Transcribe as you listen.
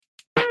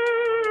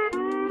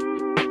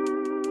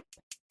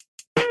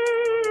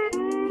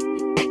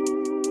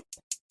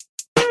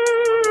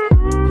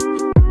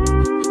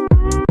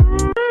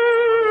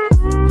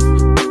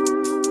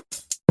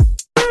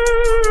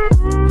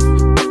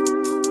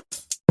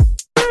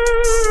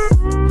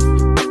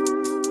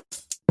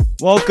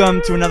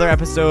Welcome to another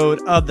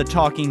episode of the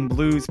Talking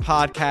Blues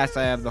podcast.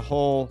 I have the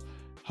whole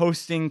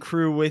hosting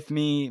crew with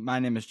me. My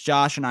name is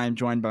Josh, and I am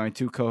joined by my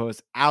two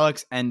co-hosts,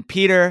 Alex and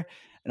Peter.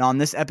 And on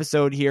this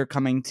episode here,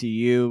 coming to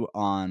you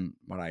on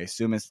what I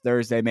assume is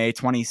Thursday, May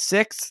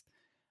 26th,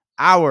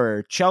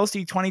 our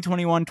Chelsea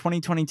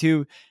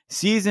 2021-2022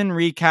 season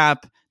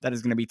recap that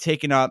is going to be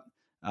taken up.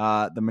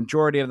 The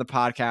majority of the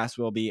podcast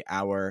will be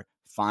our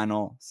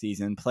final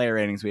season player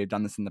ratings. We have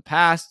done this in the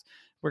past.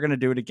 We're going to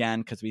do it again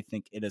because we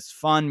think it is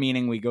fun,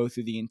 meaning we go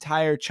through the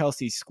entire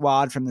Chelsea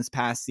squad from this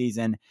past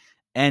season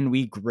and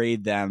we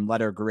grade them,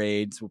 letter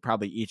grades. We'll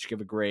probably each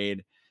give a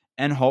grade.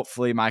 And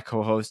hopefully my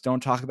co-hosts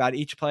don't talk about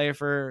each player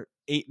for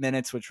 8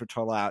 minutes, which would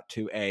total out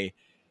to a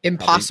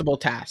impossible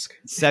task.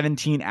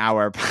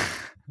 17-hour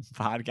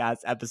podcast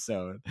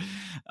episode.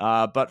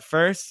 But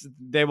first,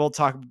 they will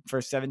talk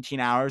for 17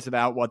 hours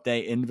about what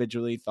they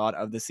individually thought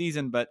of the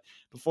season. But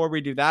before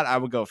we do that, I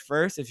will go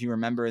first. If you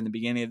remember in the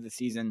beginning of the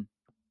season,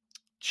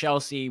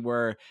 Chelsea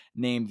were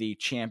named the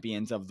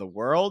champions of the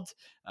world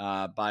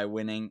by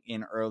winning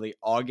in early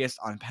August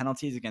on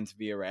penalties against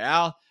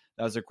Villarreal.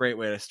 That was a great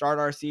way to start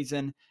our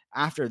season.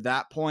 After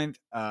that point,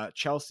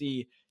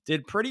 Chelsea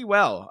did pretty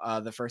well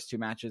the first two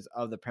matches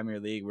of the Premier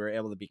League. We were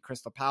able to beat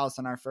Crystal Palace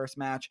in our first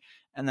match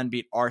and then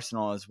beat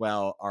Arsenal as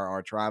well, our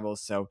arch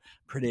rivals. So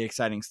pretty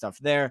exciting stuff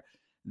there.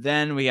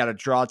 Then we got a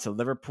draw to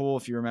Liverpool.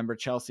 If you remember,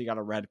 Chelsea got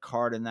a red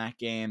card in that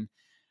game.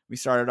 We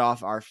started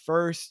off our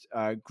first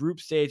group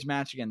stage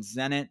match against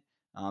Zenit.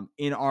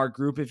 In our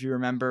group, if you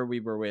remember, we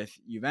were with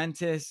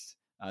Juventus,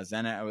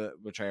 Zenit,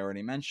 which I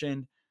already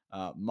mentioned,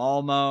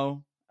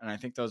 Malmo, and I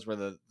think those were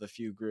the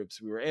few groups.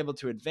 We were able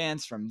to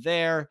advance from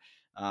there,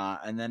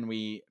 and then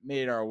we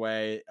made our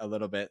way a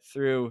little bit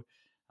through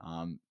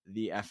the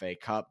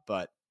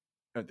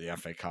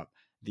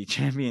the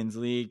Champions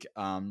League.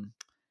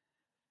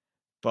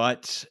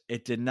 But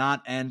it did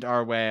not end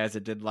our way as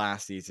it did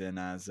last season,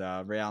 as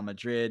Real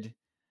Madrid,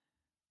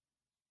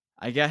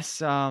 I guess,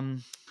 how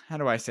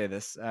do I say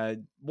this?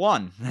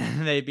 Won.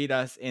 They beat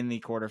us in the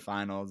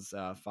quarterfinals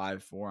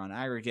 5-4 on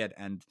aggregate,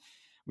 and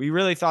we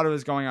really thought it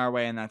was going our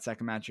way in that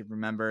second match. If you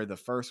remember, the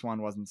first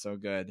one wasn't so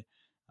good,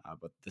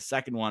 but the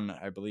second one,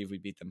 I believe we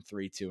beat them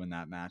 3-2 in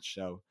that match,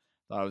 so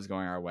thought it was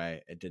going our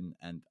way. It didn't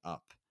end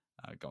up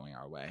going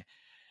our way.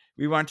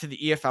 We went to the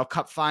EFL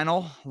Cup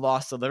final,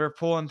 lost to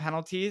Liverpool in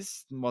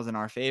penalties, wasn't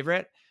our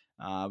favorite.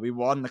 We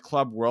won the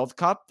Club World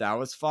Cup. That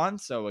was fun.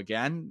 So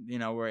again,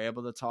 we're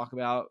able to talk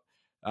about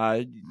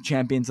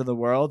champions of the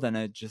world, and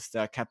it just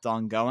kept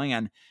on going.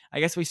 And I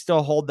guess we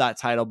still hold that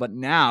title, but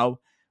now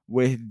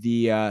with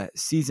the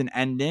season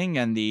ending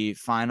and the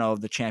final of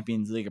the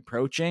Champions League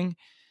approaching,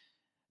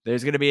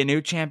 there's going to be a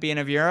new champion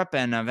of Europe,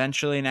 and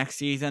eventually next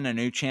season, a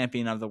new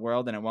champion of the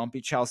world, and it won't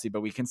be Chelsea,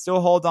 but we can still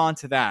hold on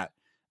to that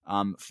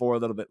for a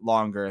little bit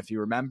longer. If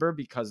you remember,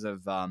 because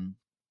of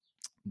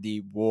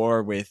the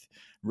war with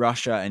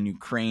Russia and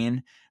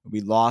Ukraine, we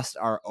lost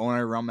our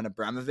owner, Roman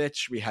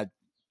Abramovich. We had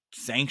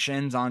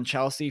sanctions on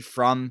Chelsea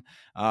from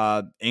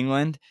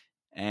England,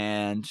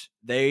 and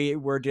they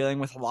were dealing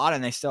with a lot,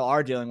 and they still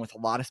are dealing with a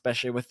lot,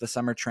 especially with the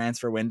summer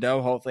transfer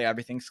window. Hopefully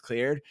everything's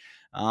cleared,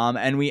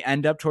 and we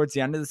end up towards the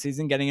end of the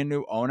season getting a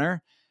new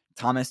owner.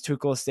 Thomas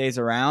Tuchel stays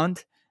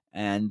around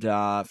and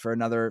for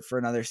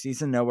another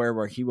season, nowhere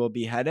where he will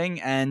be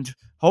heading, and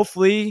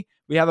hopefully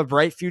we have a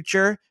bright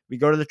future. We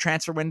go to the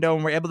transfer window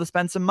and we're able to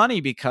spend some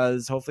money,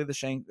 because hopefully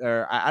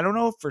I don't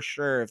know for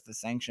sure if the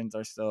sanctions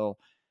are still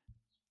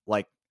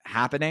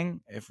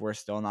happening, if we're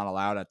still not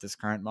allowed at this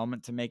current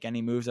moment to make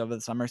any moves over the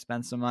summer,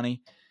 spend some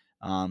money.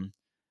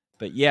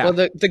 But yeah.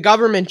 Well, the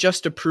government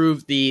just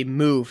approved the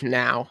move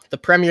now. The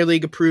Premier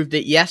League approved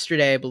it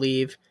yesterday, I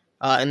believe,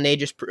 and they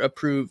just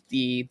approved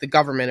the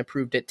government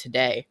approved it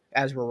today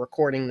as we're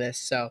recording this.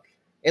 So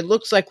it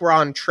looks like we're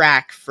on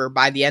track for,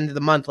 by the end of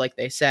the month, like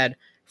they said,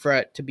 for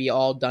it to be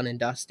all done and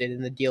dusted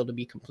and the deal to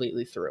be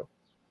completely through.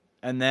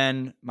 And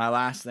then my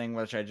last thing,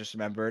 which I just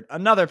remembered,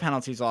 another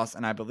penalties loss,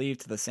 and I believe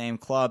to the same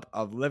club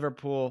of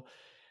Liverpool.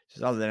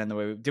 Just other than the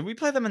way did we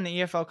play them in the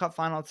EFL Cup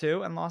final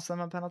too and lost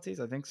them on penalties?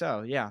 I think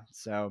so. Yeah.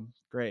 So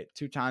great.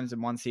 2 times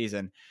in one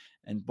season,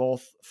 and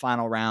both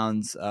final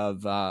rounds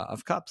of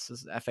cups,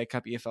 this is FA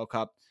Cup, EFL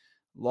Cup,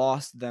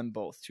 lost them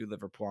both to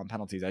Liverpool on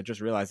penalties. I just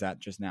realized that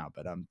just now.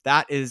 But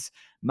that is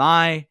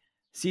my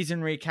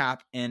season recap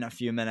in a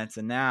few minutes.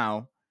 And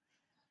now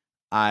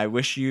I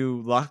wish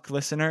you luck,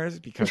 listeners,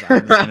 because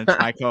I'm just going to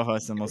my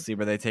co-host, and we'll see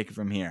where they take it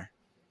from here.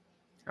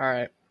 All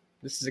right.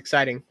 This is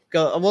exciting.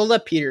 We'll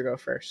let Peter go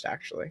first,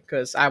 actually,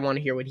 because I want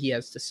to hear what he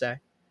has to say,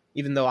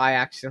 even though I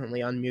accidentally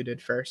unmuted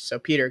first. So,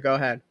 Peter, go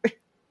ahead.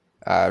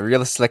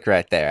 Real slick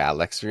right there,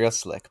 Alex. Real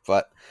slick.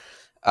 But,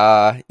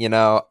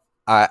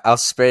 I'll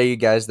spare you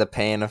guys the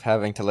pain of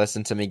having to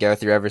listen to me go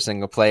through every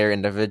single player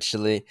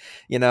individually.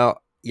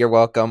 You're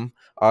welcome.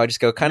 I'll just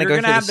go kind of go through.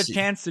 You're going to have the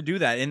chance to do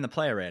that in the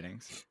player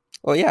ratings.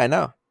 Well, yeah, I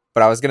know.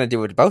 But I was going to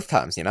do it both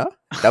times,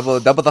 Double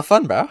the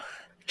fun, bro.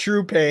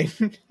 True pain.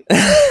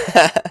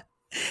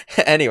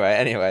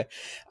 Anyway.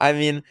 I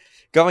mean,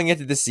 going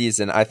into the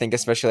season, I think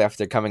especially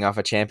after coming off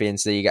a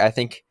Champions League, I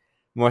think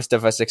most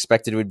of us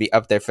expected would be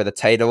up there for the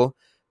title.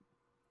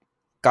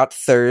 Got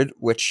third,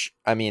 which,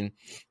 I mean,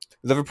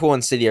 Liverpool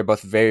and City are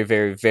both very,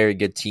 very, very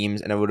good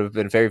teams, and it would have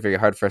been very, very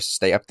hard for us to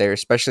stay up there,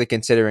 especially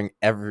considering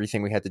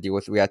everything we had to deal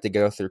with. We had to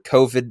go through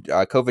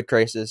COVID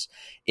crisis,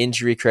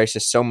 injury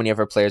crisis. So many of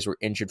our players were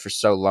injured for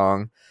so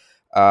long.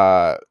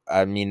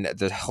 I mean,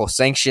 the whole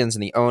sanctions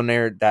and the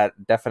owner, that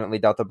definitely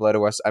dealt a blow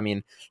to us. I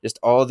mean, just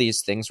all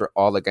these things were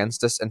all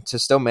against us, and to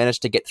still manage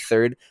to get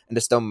third and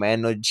to still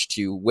manage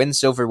to win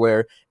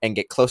silverware and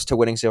get close to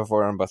winning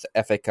silverware on both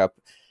the FA Cup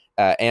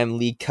and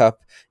League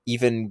Cup,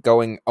 even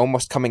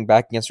almost coming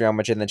back against Real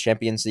Madrid in the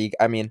Champions League.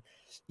 I mean,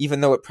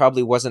 even though it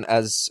probably wasn't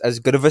as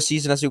good of a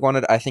season as we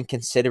wanted, I think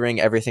considering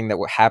everything that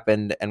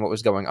happened and what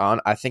was going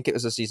on, I think it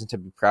was a season to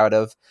be proud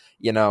of.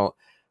 You know,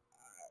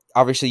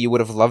 obviously you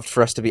would have loved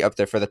for us to be up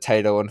there for the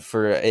title and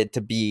for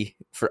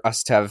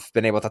us to have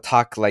been able to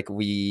talk like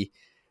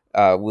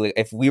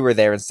if we were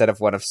there instead of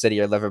one of City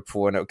or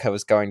Liverpool and it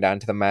was going down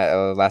to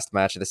the last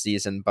match of the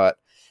season. But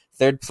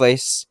third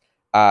place,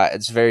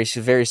 it's very,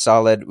 very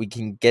solid. We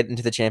can get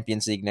into the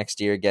Champions League next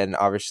year again,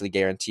 obviously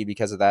guaranteed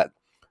because of that.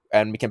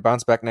 And we can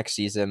bounce back next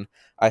season.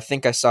 I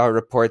think I saw a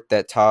report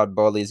that Todd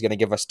Bowley is going to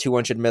give us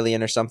 200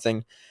 million or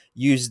something.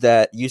 Use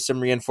some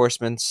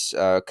reinforcements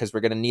because we're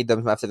going to need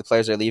them after the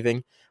players are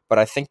leaving. But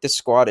I think the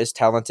squad is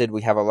talented.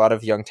 We have a lot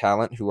of young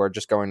talent who are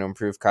just going to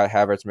improve. Kai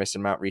Havertz,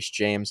 Mason Mount, Reece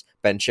James,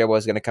 Ben Chilwell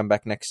is going to come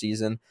back next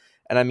season.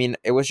 And I mean,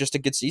 it was just a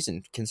good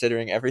season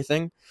considering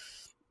everything.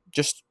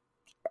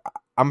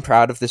 I'm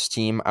proud of this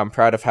team. I'm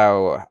proud of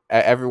how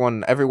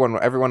everyone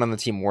on the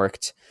team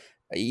worked,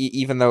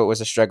 even though it was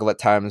a struggle at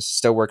times,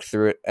 still worked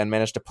through it and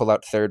managed to pull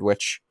out third,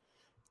 which,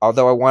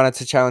 although I wanted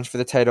to challenge for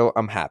the title,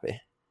 I'm happy.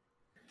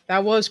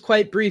 That was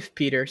quite brief,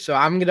 Peter. So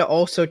I'm going to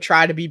also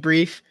try to be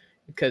brief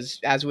because,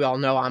 as we all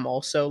know, I'm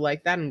also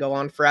like that and go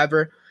on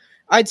forever.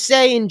 I'd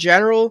say in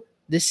general,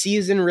 the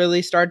season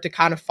really started to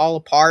kind of fall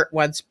apart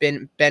once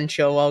Ben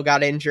Chilwell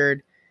got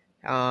injured.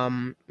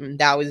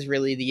 That was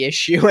really the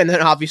issue. And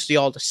then obviously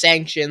all the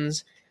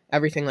sanctions,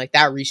 everything like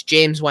that. Reece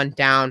James went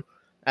down.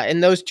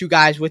 And those two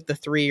guys with the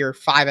 3 or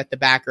 5 at the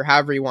back, or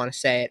however you want to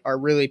say it, are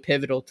really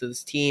pivotal to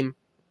this team.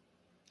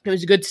 It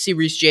was good to see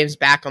Reece James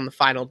back on the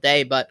final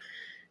day, but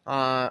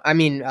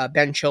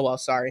Ben Chilwell,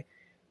 sorry.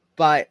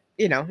 But,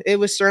 it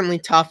was certainly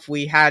tough.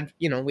 We have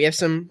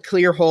some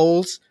clear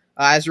holes,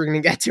 as we're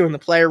going to get to in the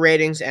player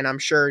ratings, and I'm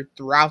sure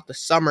throughout the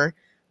summer,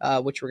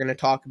 which we're going to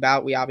talk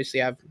about. We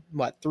obviously have,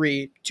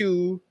 3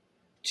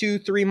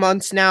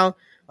 months now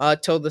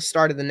till the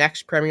start of the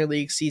next Premier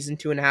League season,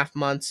 2.5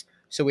 months.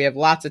 So we have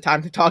lots of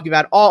time to talk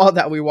about all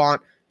that we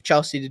want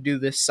Chelsea to do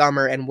this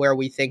summer and where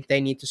we think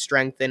they need to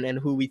strengthen and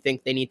who we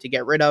think they need to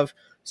get rid of.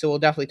 So we'll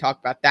definitely talk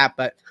about that.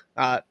 But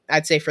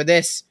I'd say for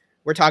this,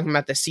 we're talking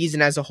about the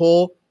season as a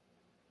whole.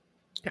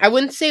 I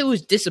wouldn't say it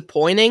was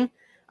disappointing.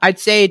 I'd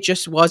say it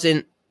just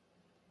wasn't.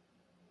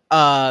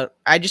 I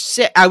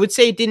would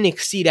say it didn't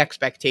exceed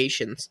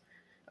expectations.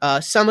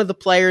 Some of the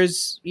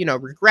players,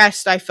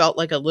 regressed, I felt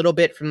like a little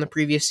bit from the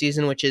previous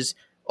season, which is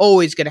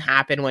always going to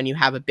happen when you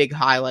have a big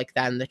high like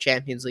that in the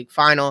Champions League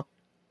final.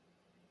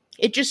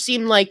 It just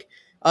seemed like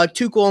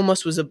Tuchel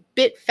almost was a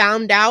bit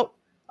found out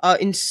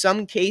in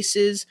some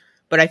cases,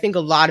 but I think a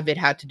lot of it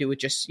had to do with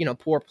just,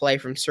 poor play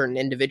from certain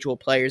individual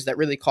players that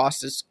really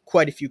cost us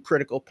quite a few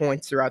critical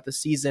points throughout the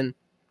season.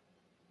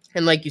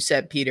 And like you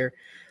said, Peter,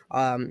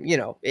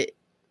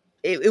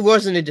 it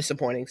wasn't a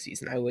disappointing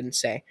season, I wouldn't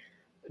say.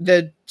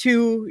 The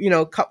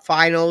 2, cup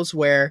finals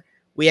where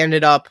we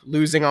ended up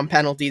losing on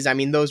penalties, I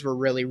mean, those were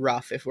really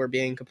rough, if we're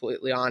being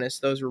completely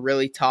honest. Those were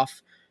really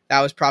tough.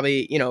 That was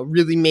probably,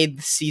 really made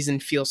the season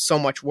feel so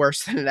much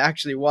worse than it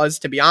actually was,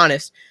 to be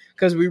honest,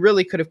 because we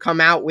really could have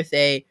come out with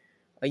a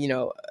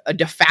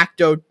de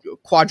facto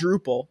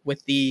quadruple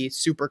with the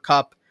Super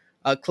Cup,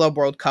 Club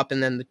World Cup,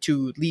 and then the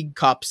 2 League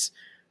Cups.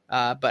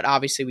 But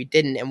obviously we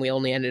didn't, and we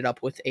only ended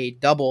up with a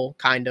double,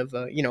 kind of,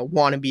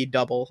 wannabe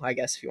double, I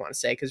guess, if you want to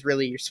say, because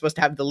really you're supposed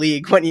to have the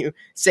league when you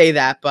say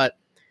that. But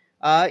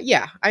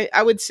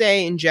I would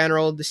say in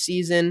general the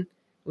season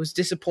was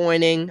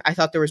disappointing. I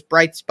thought there was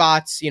bright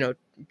spots.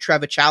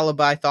 Trevoh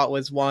Chalobah I thought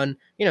was one.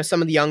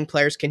 Some of the young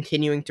players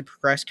continuing to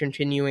progress,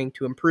 continuing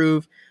to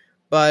improve.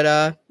 But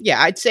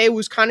I'd say it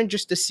was kind of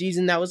just a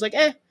season that was like,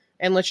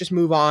 and let's just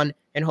move on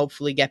and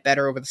hopefully get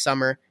better over the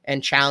summer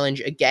and challenge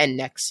again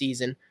next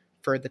season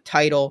for the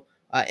title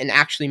and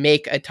actually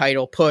make a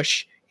title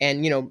push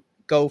and,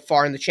 go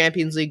far in the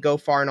Champions League, go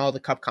far in all the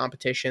cup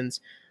competitions.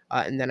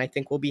 And then I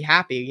think we'll be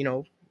happy,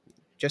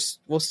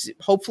 we'll see.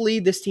 Hopefully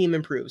this team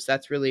improves.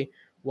 That's really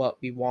what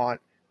we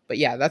want. But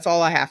yeah, that's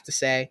all I have to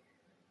say.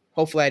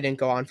 Hopefully I didn't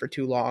go on for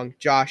too long.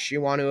 Josh,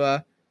 you want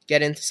to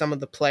get into some of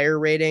the player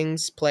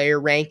ratings, player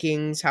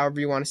rankings, however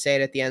you want to say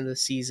it at the end of the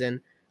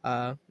season,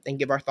 and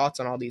give our thoughts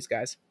on all these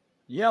guys?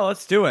 Yeah,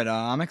 let's do it.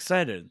 I'm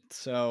excited.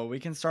 So we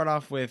can start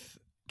off with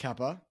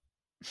Kepa.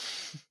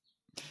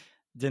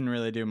 Didn't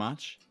really do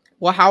much.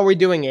 Well, how are we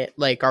doing it?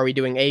 Like, are we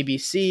doing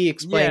ABC?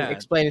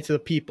 Explain it to the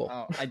people.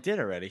 Oh, I did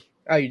already.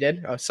 Oh, you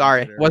did? Oh,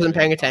 sorry. Wasn't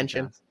paying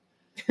attention.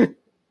 All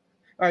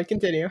right,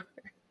 continue.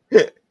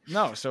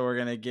 No, so we're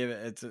gonna give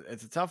it.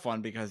 It's a tough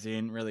one because he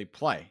didn't really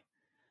play.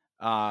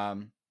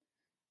 But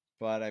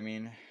I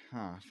mean,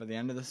 for the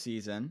end of the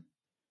season.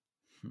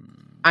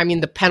 I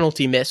mean, the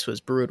penalty miss was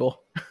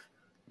brutal.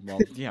 Well,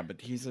 yeah, but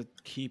he's a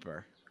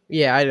keeper.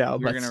 Yeah, I know, You're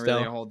but gonna still,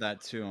 really hold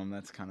that to him.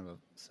 That's kind of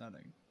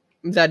upsetting.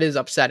 that is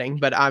upsetting.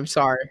 But I'm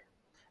sorry.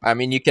 I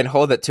mean, you can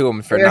hold it to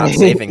him for not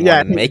saving Yeah.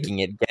 one and making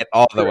it get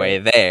all the True. way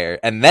there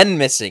and then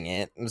missing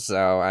it.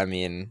 So, I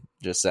mean,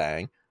 just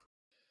saying.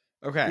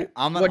 Okay, What are you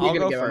I'll gonna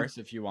go give him? first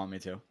if you want me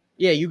to.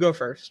 Yeah, you go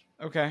first.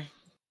 Okay,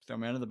 throw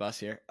me under the bus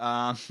here.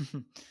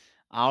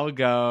 I'll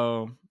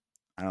go.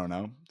 I don't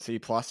know, C+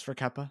 for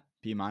Kepa,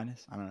 B-. I don't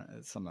know,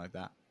 it's something like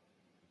that.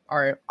 All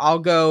right, I'll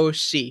go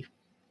C.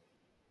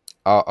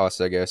 I'll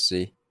also go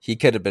C. He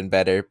could have been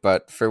better,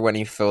 but for when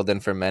he filled in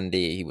for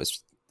Mendy, he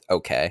was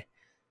okay.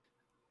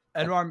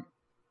 Edouard,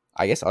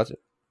 I guess I'll.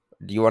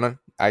 Do you want to?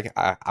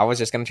 I was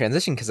just gonna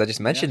transition because I just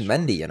mentioned sure.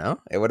 Mendy. You know,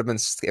 it would have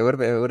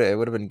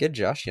been good,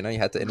 Josh. You know, you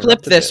had to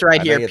interrupt Clip a this bit.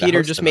 right I know here. you're the Peter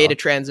host just and made all. a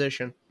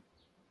transition.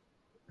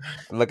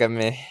 Look at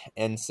me,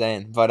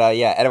 insane. But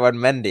yeah, Edouard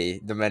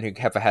Mendy, the man who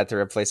Kepa had to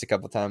replace a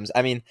couple times.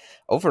 I mean,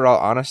 overall,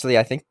 honestly,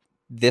 I think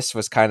this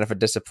was kind of a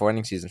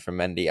disappointing season for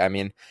Mendy. I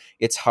mean,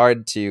 it's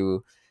hard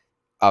to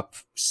up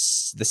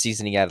the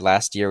season he had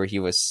last year where he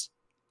was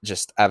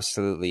just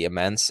absolutely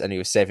immense and he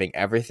was saving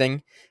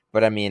everything.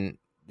 But I mean,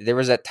 there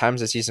was at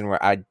times this season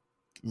where I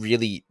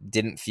really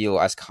didn't feel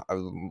as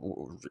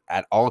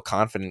at all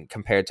confident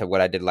compared to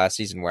what I did last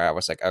season, where I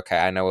was like, okay,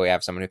 I know we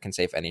have someone who can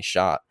save any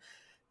shot.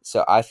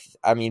 So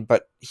I mean,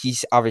 but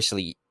he's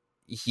obviously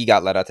he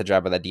got let out to dry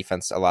by the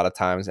defense a lot of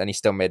times, and he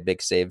still made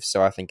big saves.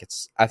 So I think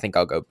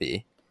I'll go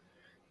B.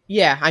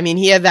 Yeah, I mean,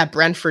 he had that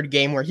Brentford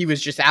game where he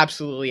was just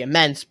absolutely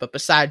immense, but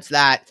besides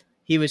that,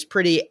 he was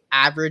pretty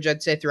average,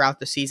 I'd say, throughout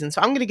the season.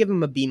 So I'm going to give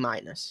him a B-.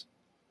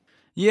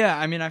 Yeah,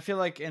 I mean, I feel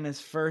like in his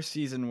first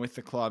season with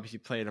the club, he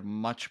played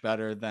much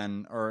better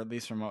than, or at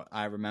least from what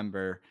I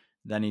remember,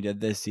 than he did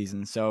this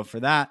season. So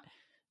for that,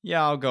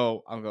 yeah, I'll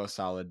go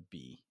solid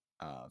B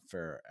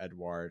for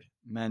Edouard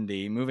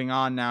Mendy. Moving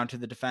on now to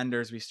the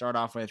defenders, we start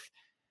off with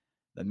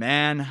the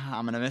man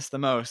I'm gonna miss the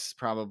most,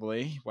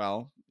 probably.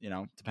 Well, you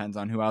know, depends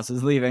on who else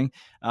is leaving.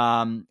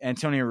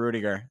 Antonio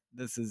Rudiger.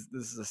 This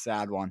is a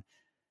sad one.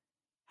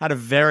 Had a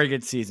very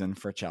good season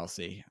for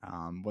Chelsea.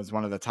 Was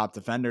one of the top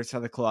defenders for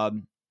the club,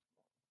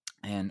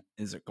 and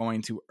is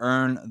going to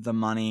earn the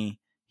money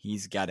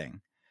he's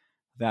getting.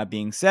 That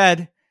being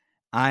said,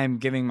 I'm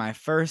giving my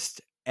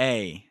first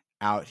A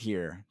out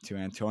here to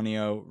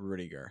Antonio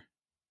Rudiger.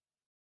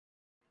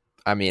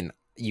 I mean,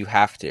 you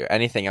have to.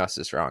 Anything else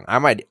is wrong.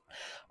 I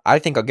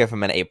think I'll give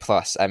him an A+.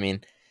 I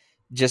mean,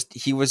 just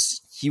he was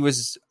you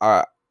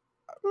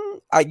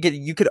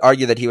could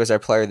argue that he was our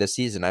player this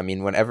season. I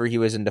mean, whenever he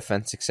was in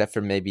defense, except for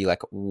maybe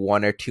like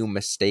one or two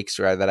mistakes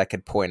that I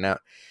could point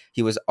out,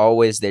 he was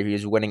always there. He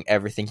was winning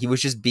everything. He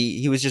was just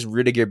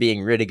Rudiger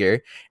being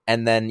Rudiger.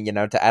 And then, you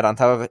know, to add on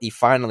top of it, he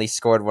finally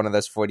scored one of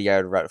those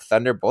 40-yard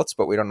thunderbolts,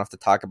 but we don't have to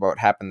talk about what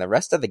happened the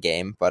rest of the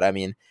game. But I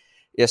mean,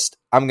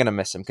 I'm going to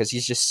miss him because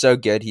he's just so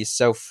good. He's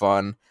so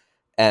fun.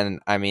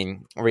 And I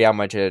mean, Real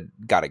Madrid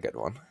got a good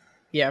one.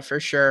 Yeah, for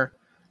sure.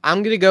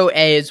 I'm going to go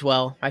A as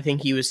well. I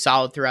think he was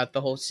solid throughout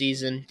the whole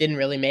season. Didn't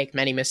really make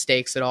many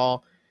mistakes at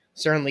all.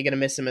 Certainly going to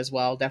miss him as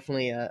well.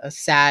 Definitely a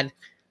sad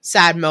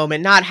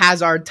moment. Not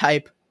Hazard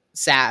type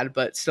sad,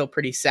 but still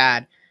pretty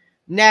sad.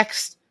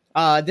 Next,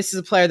 this is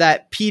a player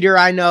that Peter,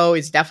 I know,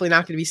 is definitely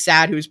not going to be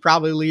sad, who's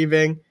probably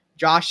leaving.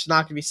 Josh is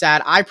not going to be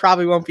sad. I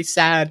probably won't be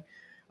sad.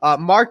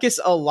 Marcus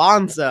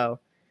Alonso.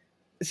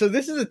 So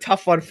this is a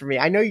tough one for me.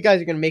 I know you guys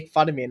are going to make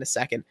fun of me in a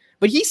second,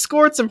 but he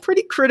scored some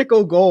pretty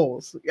critical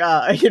goals,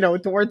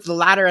 towards the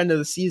latter end of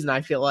the season,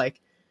 I feel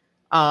like.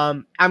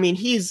 I mean,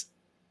 he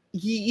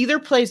either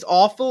plays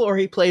awful or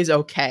he plays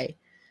okay.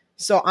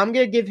 So I'm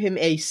going to give him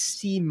a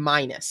C-.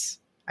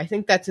 I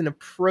think that's an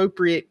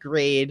appropriate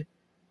grade,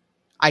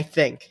 I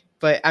think.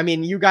 But, I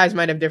mean, you guys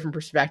might have different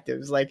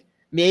perspectives. Like,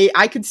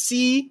 I could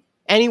see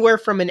anywhere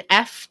from an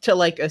F to,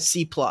 like, a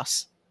C+.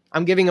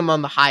 I'm giving him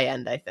on the high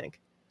end, I think.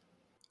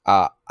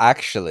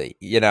 Actually,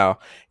 you know,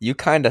 you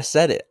kind of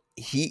said it.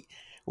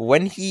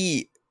 When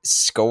he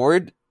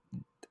scored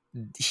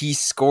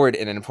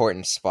in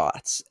important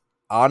spots.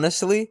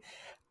 Honestly,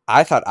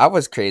 I thought I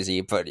was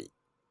crazy, but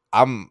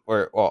I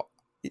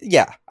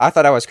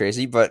thought I was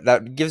crazy, but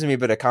that gives me a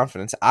bit of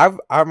confidence. I'm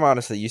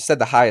honestly, you said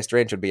the highest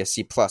range would be a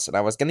C+, and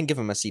I was going to give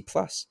him a C+.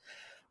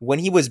 When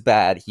he was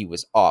bad, he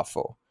was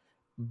awful.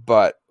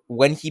 But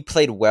when he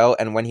played well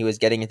and when he was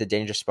getting into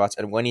dangerous spots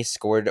and when he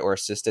scored or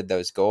assisted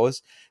those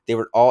goals, they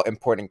were all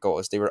important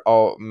goals. They were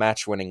all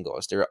match-winning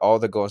goals. They were all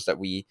the goals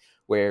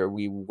where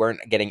we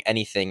weren't getting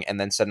anything, and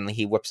then suddenly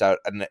he whips out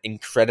an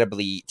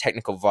incredibly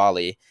technical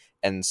volley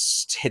and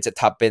hits it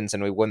top bins,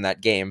 and we win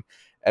that game.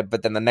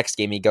 But then the next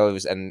game he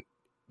goes and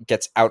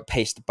gets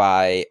outpaced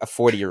by a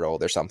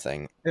 40-year-old or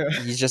something. Yeah.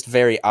 He's just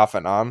very off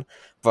and on.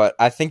 But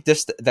I think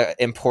just the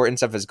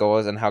importance of his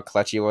goals and how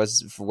clutch he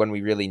was for when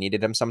we really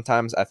needed him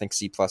sometimes, I think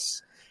C+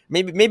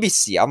 maybe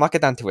C. I'll knock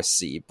it down to a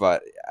C,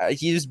 but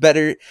he was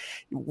better.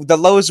 The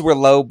lows were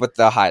low, but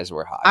the highs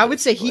were high. I would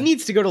say he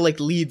needs to go to like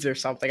Leeds or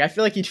something. I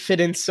feel like he'd fit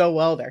in so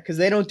well there because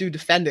they don't do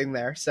defending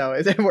there, so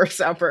it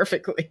works out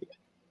perfectly.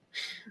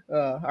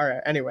 All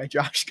right. Anyway,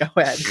 Josh, go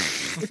ahead.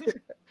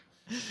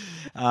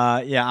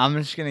 Yeah, I'm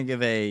just gonna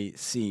give a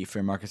C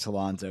for Marcus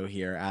Alonso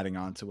here, adding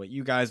on to what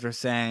you guys were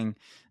saying.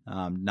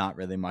 Not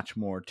really much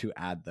more to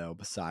add though,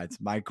 besides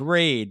my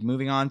grade.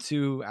 Moving on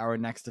to our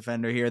next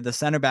defender here, the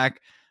center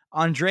back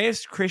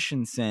Andreas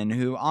Christensen,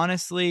 who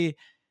honestly,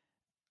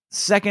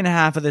 second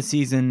half of the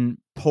season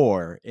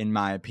poor in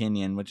my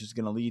opinion, which is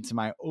going to lead to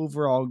my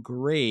overall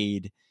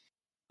grade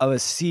of a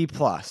C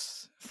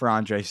plus for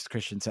Andreas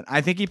Christensen.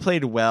 I think he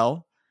played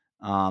well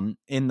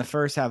in the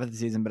first half of the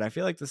season, but I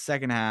feel like the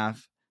second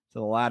half to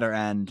the latter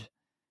end,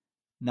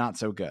 not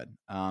so good.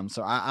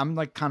 So I'm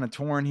like kind of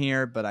torn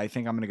here, but I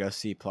think I'm going to go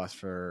C plus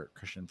for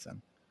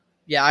Christensen.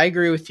 Yeah, I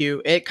agree with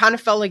you. It kind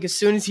of felt like as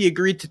soon as he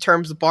agreed to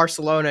terms with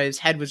Barcelona, his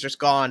head was just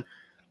gone.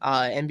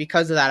 And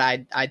because of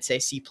that, I'd say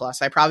C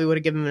plus. I probably would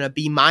have given him a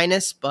B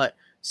minus, but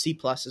C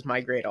plus is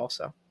my grade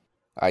also.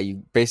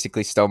 You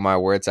basically stole my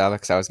words,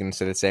 Alex. I was going to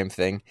say the same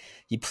thing.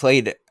 He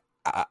played.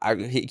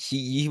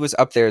 He was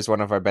up there as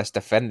one of our best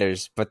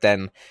defenders, but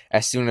then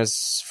as soon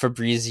as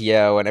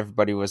Fabrizio and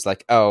everybody was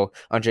like, "Oh,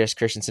 Andreas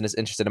Christensen is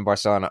interested in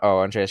Barcelona.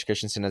 Oh, Andreas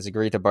Christensen has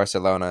agreed to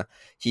Barcelona,"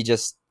 he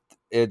just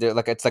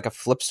it's like a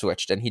flip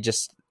switched, and he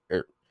just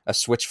a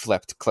switch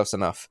flipped close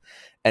enough,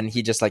 and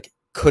he just like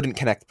couldn't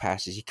connect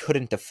passes. He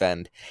couldn't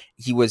defend.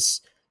 He was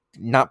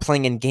not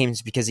playing in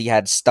games because he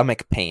had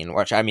stomach pain,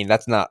 which I mean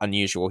that's not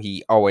unusual.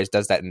 He always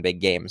does that in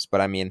big games, but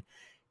I mean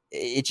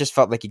it just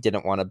felt like he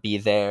didn't want to be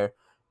there.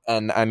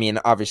 And I mean,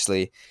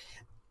 obviously,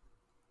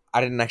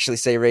 I didn't actually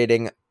say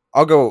rating.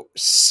 I'll go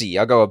C.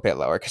 I'll go a bit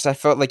lower because I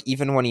felt like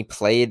even when he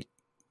played,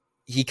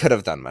 he could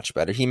have done much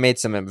better. He made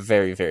some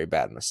very, very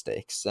bad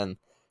mistakes. And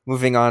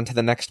moving on to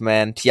the next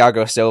man,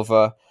 Thiago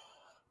Silva.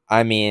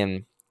 I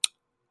mean,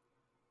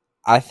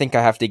 I think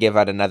I have to give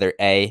out another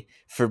A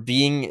for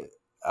being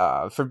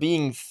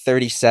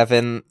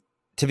 37.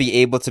 To be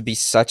able to be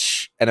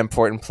such an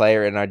important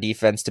player in our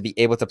defense, to be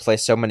able to play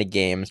so many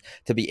games,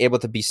 to be able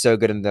to be so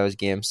good in those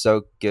games,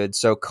 so good,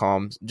 so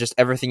calm, just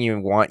everything you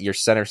want your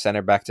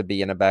center back to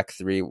be in a back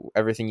three,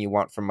 everything you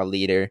want from a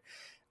leader.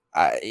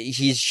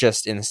 He's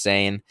just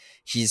insane.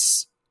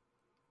 He's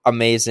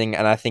amazing,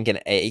 and I think an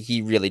A.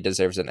 He really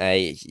deserves an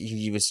A.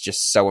 He was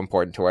just so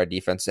important to our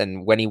defense,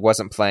 and when he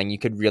wasn't playing, you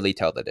could really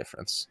tell the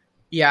difference.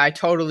 Yeah, I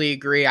totally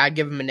agree. I'd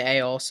give him an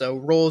A also.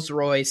 Rolls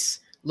Royce,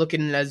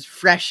 looking as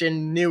fresh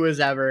and new as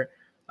ever.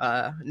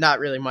 Not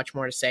really much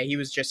more to say. He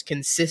was just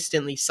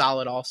consistently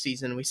solid all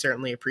season. We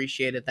certainly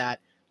appreciated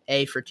that.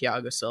 A for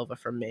Thiago Silva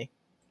from me.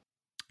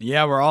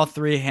 Yeah, we're all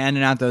three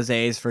handing out those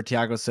A's for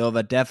Thiago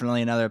Silva.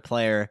 Definitely another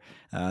player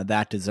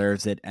that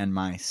deserves it. And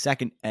my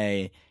second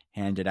A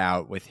handed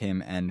out with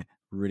him and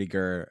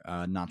Rudiger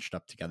notched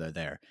up together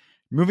there.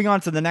 Moving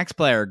on to the next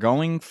player,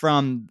 going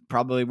from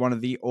probably one of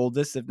the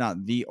oldest, if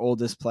not the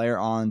oldest player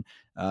on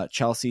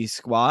Chelsea's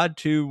squad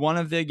to one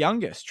of the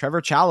youngest,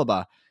 Trevor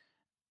Chalobah.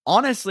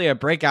 Honestly, a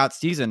breakout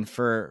season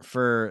for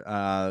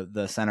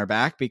the center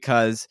back,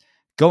 because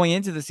going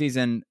into the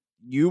season,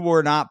 you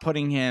were not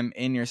putting him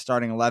in your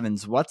starting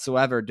 11s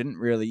whatsoever. Didn't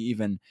really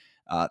even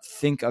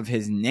think of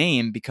his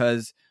name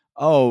because,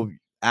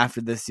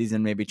 after this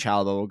season, maybe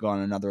Chalobah will go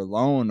on another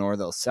loan or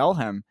they'll sell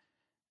him.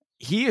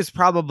 He is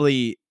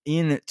probably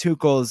in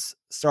Tuchel's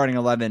starting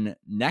 11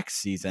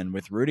 next season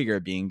with Rudiger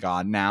being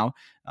gone now.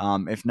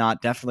 If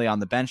not, definitely on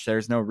the bench.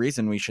 There's no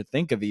reason we should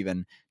think of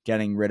even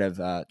getting rid of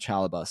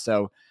Chalobah.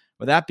 So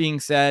with that being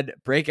said,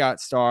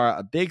 breakout star,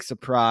 a big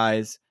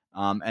surprise,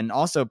 and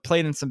also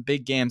played in some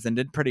big games and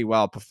did pretty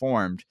well,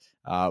 performed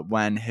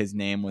when his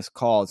name was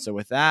called. So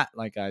with that,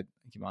 like I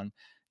keep on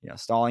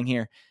stalling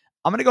here,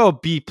 I'm going to go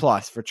B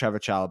plus for Trevor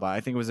Chalobah.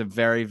 I think it was a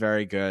very,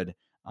 very good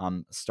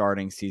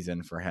starting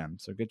season for him.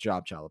 So good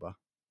job, Chalobah.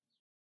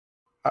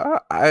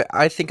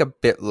 I think a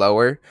bit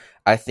lower.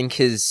 I think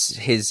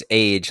his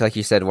age, like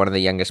you said, one of the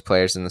youngest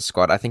players in the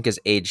squad, I think his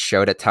age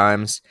showed at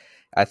times.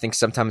 I think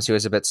sometimes he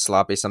was a bit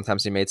sloppy.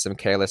 Sometimes he made some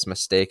careless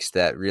mistakes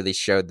that really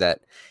showed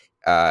that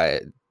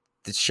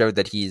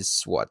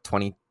he's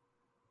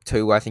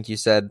 22, I think you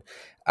said.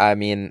 I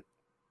mean,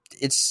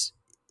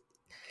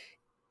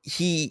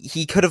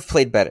 he could have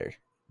played better.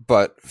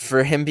 But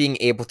for him being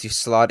able to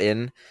slot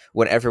in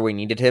whenever we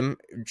needed him,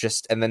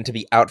 and then to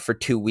be out for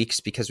 2 weeks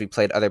because we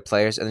played other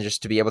players, and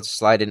just to be able to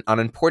slide in on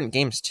important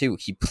games too.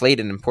 He played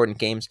in important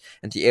games,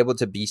 and to be able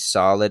to be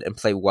solid and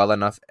play well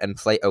enough and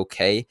play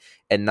okay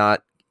and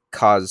not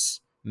cause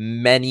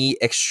many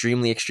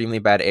extremely, extremely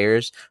bad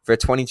errors for a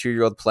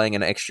 22-year-old playing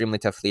in an extremely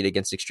tough league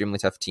against extremely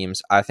tough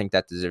teams. I think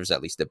that deserves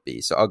at least a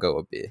B. So I'll go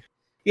a B.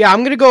 Yeah, I'm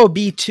going to go a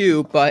B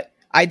too, but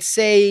I'd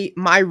say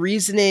my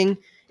reasoning,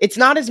 it's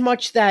not as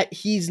much that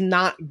he's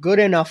not good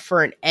enough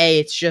for an A.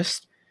 It's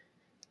just,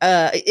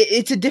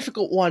 it's a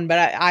difficult one, but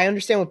I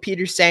understand what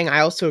Peter's saying. I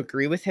also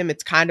agree with him.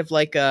 It's kind of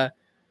like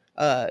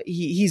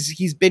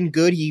he's been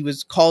good. He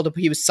was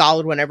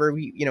solid whenever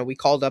we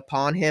called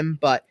upon him,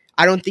 but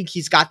I don't think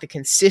he's got the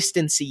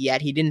consistency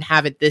yet. He didn't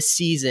have it this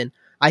season.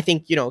 I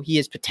think, he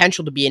has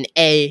potential to be an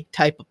A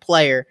type of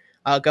player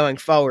going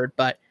forward,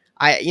 but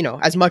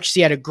as much as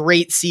he had a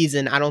great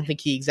season, I don't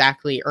think he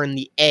exactly earned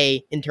the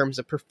A in terms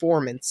of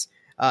performance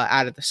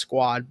out of the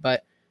squad.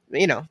 But,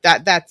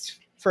 that's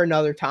for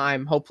another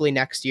time. Hopefully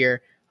next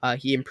year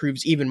he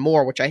improves even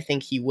more, which I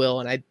think he will.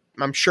 And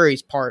I'm sure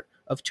he's part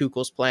of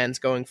Tuchel's plans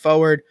going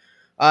forward.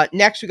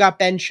 Next, we got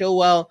Ben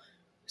Chilwell.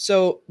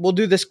 So we'll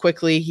do this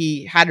quickly.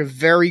 He had a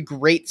very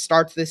great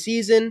start to the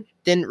season.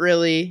 Didn't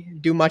really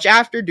do much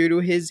after due to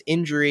his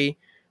injury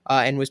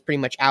and was pretty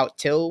much out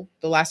till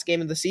the last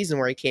game of the season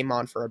where he came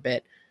on for a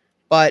bit.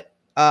 But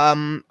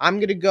I'm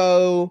going to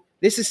go...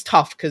 This is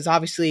tough because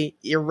obviously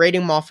you're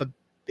rating him off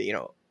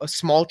a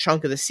small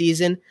chunk of the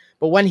season.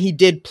 But when he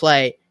did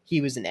play,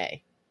 he was an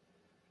A.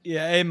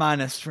 Yeah,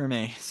 A- for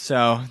me.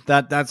 So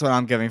that's what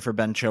I'm giving for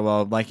Ben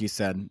Chilwell. Like you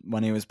said,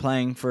 when he was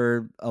playing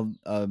for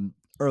a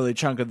early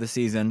chunk of the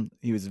season,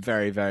 he was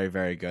very, very,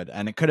 very good.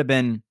 And it could have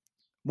been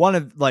one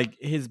of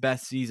his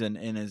best season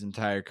in his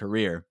entire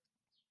career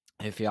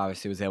if he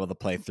obviously was able to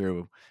play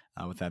through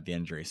without the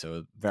injury.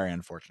 So very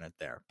unfortunate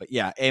there. But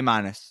yeah,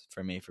 A-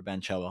 for me for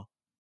Ben Chilwell.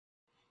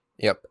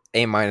 Yep,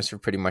 A- for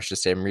pretty much the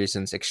same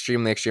reasons.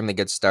 Extremely, extremely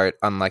good start.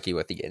 Unlucky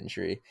with the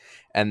injury.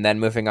 And then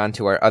moving on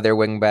to our other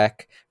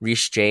wingback,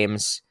 Reece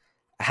James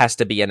has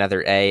to be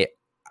another A.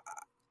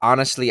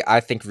 Honestly,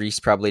 I think Reece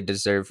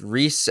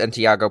and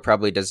Thiago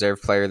probably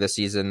deserve player of the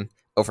season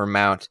over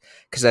Mount.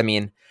 Because,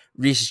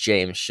 Reece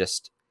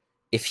James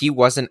if he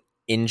wasn't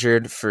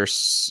injured for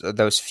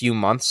those few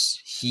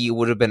months, he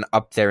would have been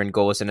up there in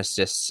goals and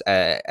assists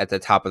at the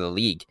top of the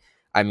league.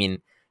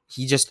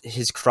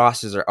 His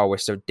crosses are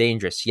always so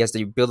dangerous. He has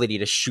the ability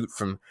to shoot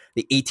from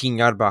the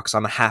 18-yard box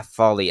on a half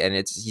volley, and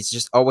he's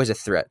just always a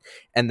threat.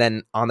 And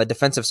then on the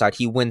defensive side,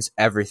 he wins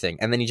everything.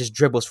 And then he just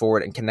dribbles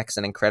forward and connects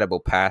an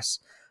incredible pass.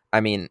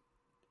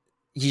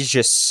 He's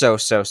just so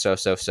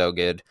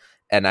good.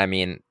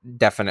 And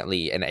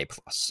definitely an A+.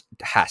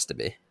 Has to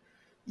be.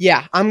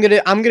 Yeah, I'm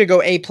gonna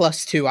go A+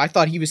 too. I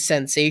thought he was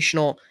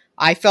sensational.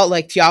 I felt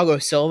like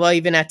Thiago Silva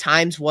even at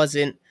times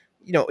wasn't,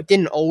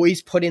 didn't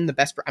always put in the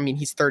best.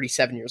 He's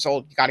 37 years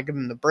old. You got to give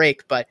him the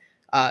break. But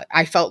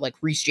I felt like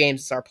Reece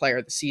James is our player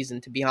of the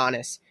season. To be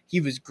honest, he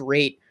was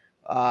great.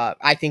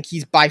 I think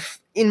he's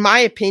in my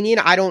opinion,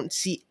 I don't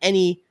see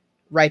any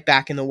right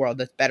back in the world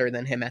that's better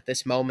than him at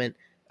this moment.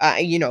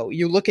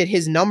 You look at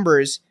his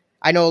numbers.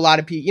 I know a lot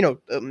of people,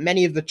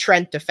 many of the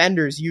Trent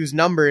defenders use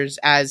numbers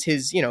as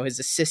his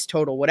assist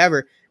total,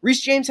 whatever.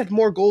 Reece James had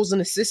more goals and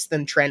assists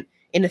than Trent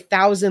in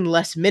 1,000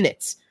 less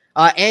minutes.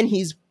 And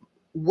he's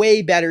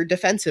way better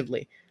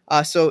defensively.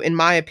 So in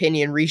my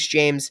opinion, Reece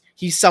James,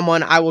 he's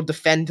someone I will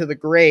defend to the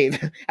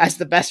grave as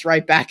the best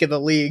right back of the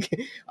league.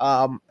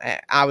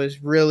 I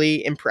was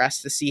really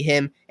impressed to see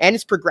him and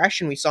his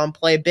progression. We saw him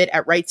play a bit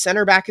at right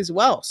center back as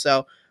well.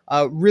 So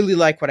really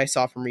like what I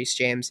saw from Reece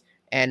James,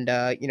 and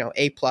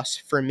A+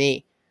 for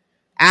me.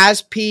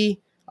 Asp,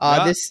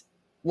 Yeah. this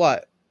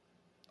what?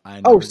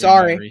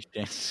 Sorry.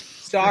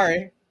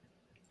 Sorry.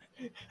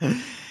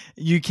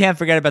 You can't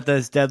forget about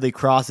those deadly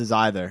crosses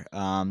either.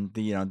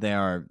 They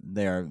are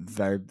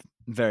very,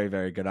 very,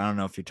 very good. I don't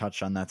know if you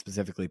touched on that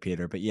specifically,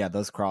 Peter, but yeah,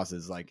 those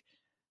crosses,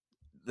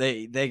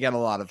 they get a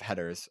lot of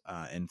headers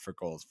in for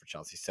goals for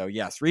Chelsea. So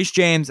yes, Reece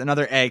James,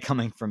 another A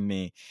coming from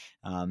me.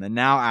 And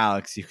now,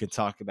 Alex, you could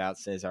talk about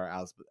Cesar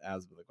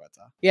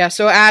Azpilicueta. Yeah,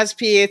 so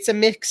Asp, it's a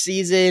mixed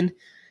season.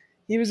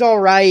 He was all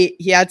right.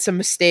 He had some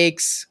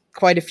mistakes,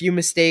 quite a few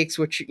mistakes,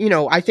 which,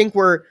 I think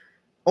were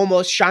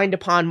almost shined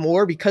upon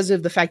more because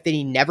of the fact that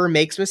he never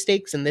makes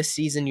mistakes. And this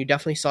season, you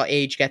definitely saw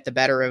age get the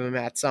better of him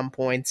at some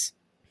points.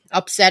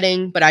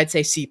 Upsetting, but I'd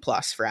say C+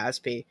 for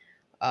Asp. He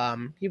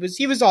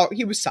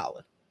was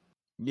solid.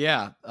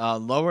 Yeah,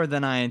 lower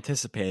than I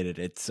anticipated.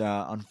 It's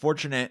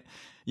unfortunate.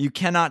 You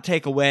cannot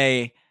take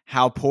away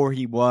how poor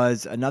he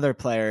was. Another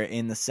player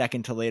in the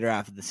second to later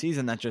half of the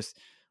season that just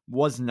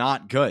was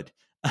not good.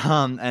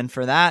 And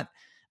for that,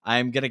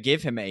 I'm going to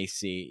give him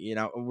AC.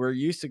 We're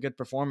used to good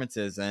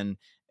performances, and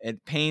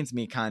it pains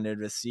me kind of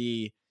to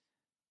see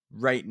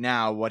right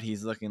now what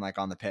he's looking like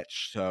on the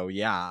pitch. So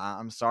yeah,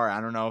 I'm sorry. I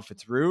don't know if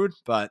it's rude,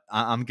 but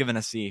I'm giving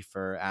a C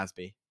for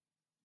Asby.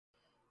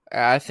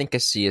 I think a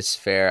C is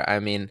fair.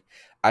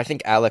 I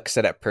think Alex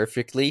said it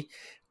perfectly.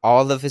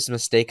 All of his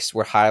mistakes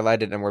were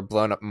highlighted and were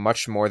blown up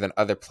much more than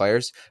other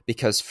players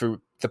because for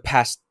the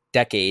past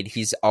decade,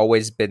 he's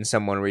always been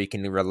someone where you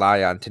can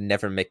rely on to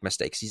never make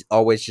mistakes. He's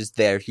always just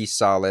there. He's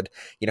solid.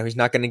 He's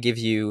not going to give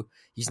you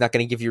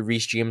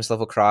Reece James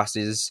level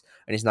crosses,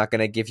 and he's not going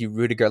to give you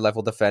Rudiger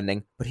level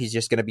defending, but he's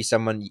just going to be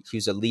someone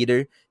who's a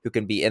leader who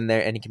can be in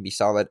there and he can be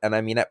solid. And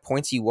at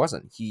points he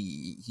wasn't.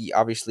 He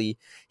obviously,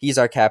 he's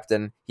our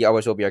captain. He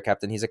always will be our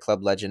captain. He's a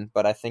club legend,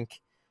 but I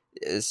think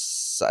at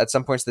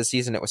some points of the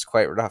season it was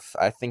quite rough.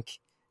 I think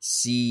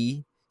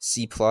C+,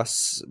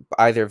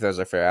 either of those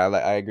are fair.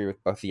 I agree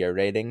with both of your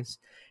ratings.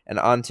 And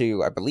on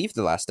to, I believe,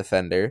 the last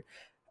defender,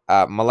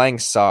 Malang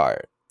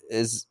Sarr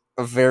is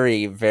a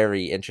very,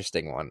 very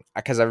interesting one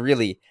because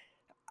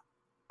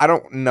I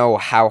don't know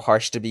how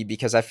harsh to be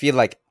because I feel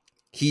like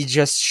he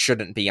just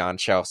shouldn't be on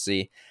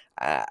Chelsea.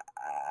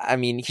 I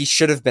mean, he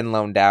should have been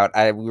loaned out.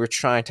 We were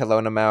trying to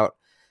loan him out.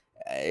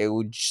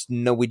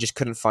 We just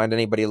couldn't find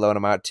anybody to loan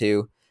him out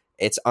to.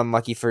 It's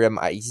unlucky for him.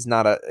 He's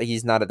not at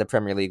the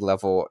Premier League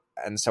level,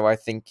 and so I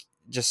think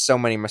just so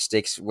many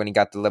mistakes when he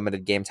got the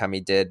limited game time he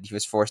did. He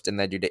was forced in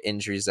there due to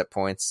injuries at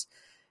points.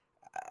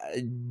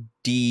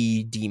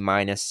 D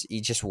minus. He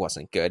just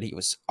wasn't good. It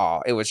was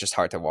just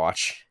hard to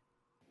watch.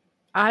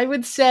 I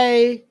would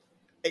say,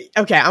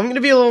 okay, I'm going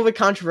to be a little bit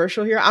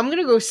controversial here. I'm going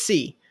to go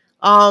C.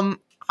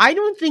 I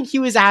don't think he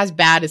was as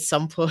bad as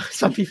some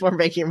people are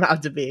making him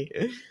out to be.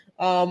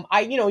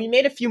 He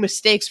made a few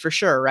mistakes for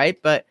sure,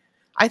 right? But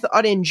I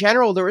thought in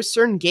general, there were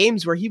certain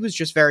games where he was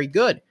just very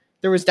good.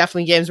 There was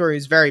definitely games where he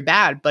was very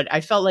bad, but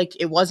I felt like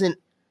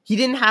he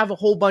didn't have a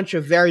whole bunch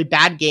of very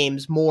bad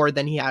games more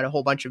than he had a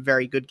whole bunch of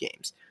very good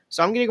games.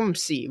 So I'm going to give him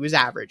C. It was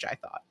average, I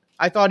thought.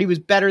 I thought he was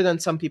better than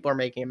some people are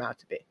making him out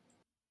to be.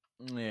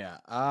 Yeah.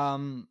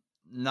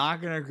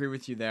 Not going to agree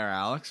with you there,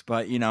 Alex,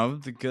 but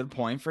the good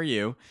point for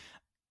you.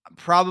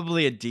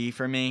 Probably a D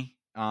for me.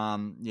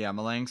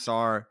 Malang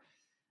Sarr.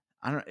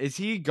 Is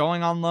he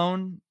going on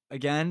loan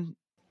again?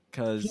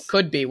 Because he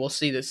could be. We'll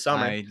see this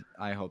summer.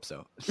 I hope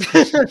so.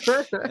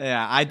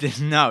 Yeah, I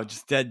didn't know.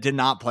 Just did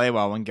not play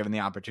well when given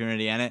the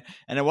opportunity, and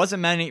it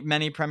wasn't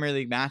many Premier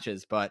League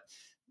matches, but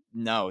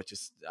no,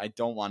 just I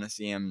don't want to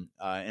see him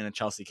in a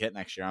Chelsea kit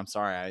next year. I'm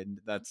sorry,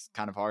 that's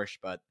kind of harsh,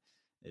 but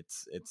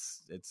it's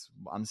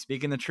I'm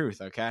speaking the truth.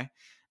 Okay,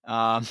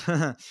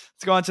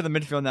 let's go on to the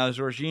midfield now.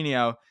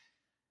 Jorginho,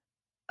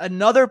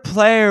 another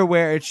player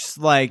where it's just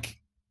like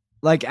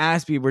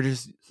Aspie, we're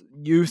just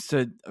used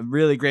to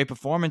really great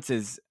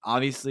performances.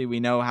 Obviously,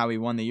 we know how he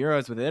won the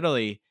Euros with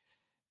Italy.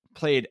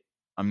 Played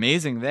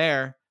amazing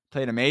there.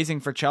 Played amazing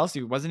for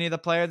Chelsea. Wasn't he the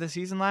player of the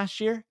season last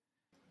year?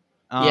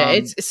 Yeah,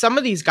 it's some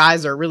of these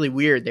guys are really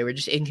weird. They were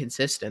just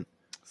inconsistent.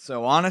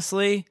 So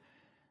honestly,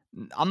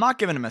 I'm not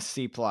giving him a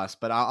C+,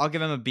 but I'll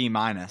give him a B-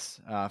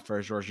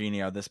 for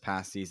Jorginho this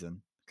past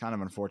season. Kind of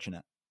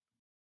unfortunate.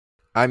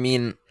 I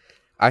mean,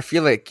 I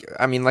feel like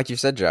you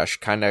said, Josh,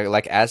 kind of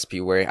like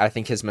Aspie, where I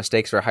think his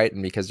mistakes were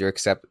heightened because you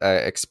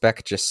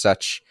expect just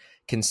such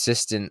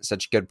consistent,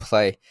 such good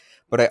play.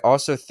 But I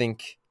also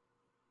think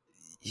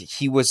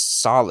he was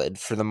solid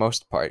for the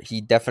most part.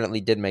 He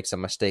definitely did make some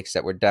mistakes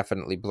that were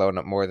definitely blown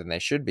up more than they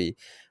should be.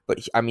 But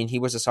he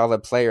was a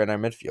solid player in our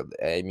midfield.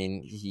 I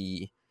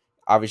mean,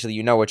 obviously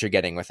you know what you're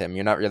getting with him.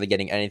 You're not really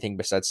getting anything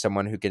besides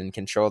someone who can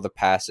control the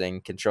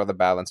passing, control the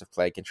balance of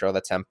play, control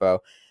the tempo.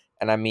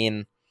 And I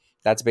mean,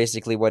 that's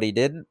basically what he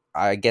did.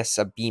 I guess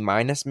a B-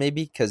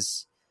 maybe,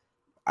 because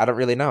I don't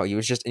really know. He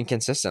was just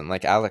inconsistent,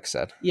 like Alex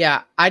said.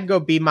 Yeah, I'd go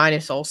B-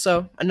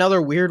 also.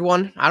 Another weird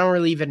one. I don't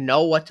really even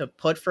know what to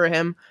put for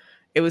him.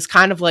 It was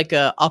kind of like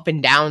a up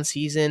and down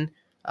season.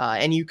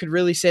 And you could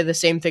really say the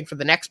same thing for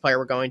the next player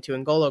we're going to,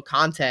 N'Golo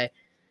Kante.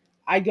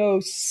 I go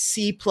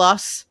C+.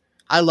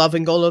 I love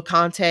N'Golo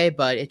Kante,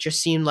 but it just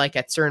seemed like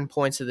at certain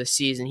points of the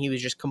season, he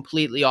was just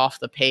completely off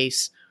the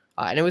pace.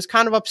 And it was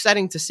kind of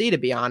upsetting to see, to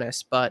be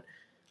honest. But,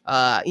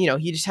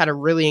 he just had a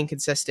really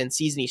inconsistent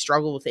season. He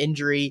struggled with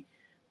injury,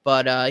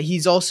 but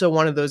he's also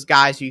one of those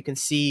guys who you can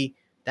see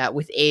that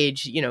with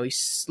age, he's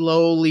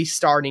slowly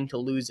starting to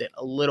lose it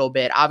a little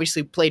bit.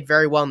 Obviously played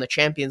very well in the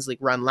Champions League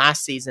run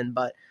last season,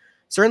 but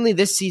certainly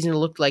this season it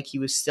looked like he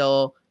was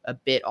still a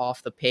bit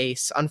off the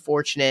pace.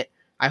 Unfortunate.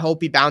 I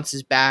hope he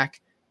bounces back,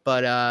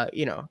 but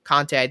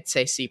Kante, I'd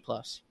say C+.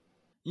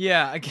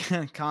 Yeah,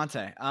 again,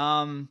 Kante.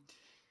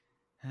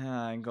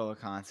 N'Golo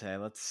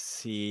Kante. Let's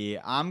see.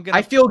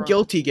 I feel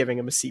guilty giving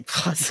him a C+.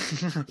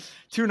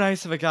 Too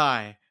nice of a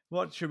guy.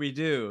 What should we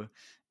do?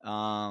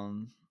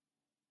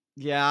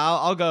 Yeah,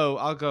 I'll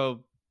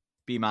go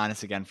B-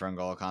 again for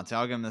N'Golo Kante.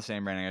 I'll give him the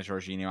same rating as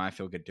Jorginho. I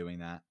feel good doing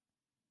that.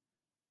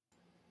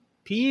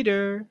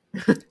 Peter.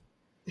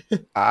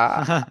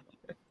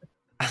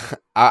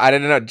 I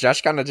didn't know.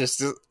 Josh kind of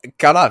just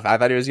cut off. I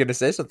thought he was going to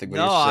say something.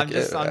 No, I'm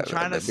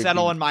trying to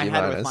settle in my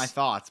head with my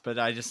thoughts, but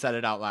I just said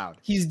it out loud.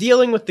 He's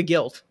dealing with the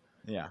guilt.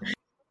 Yeah.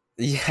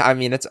 Yeah, I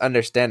mean, it's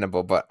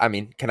understandable, but I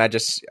mean, can I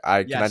just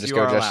go,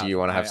 Josh? You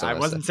want to have something? I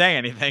wasn't saying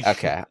anything.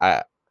 Okay.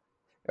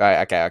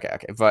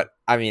 Okay. But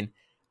I mean,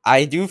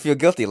 I do feel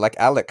guilty, like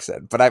Alex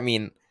said. But I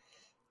mean,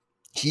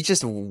 he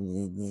just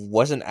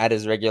wasn't at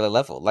his regular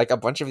level. Like a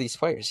bunch of these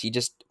players, he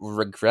just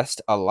regressed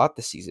a lot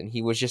this season.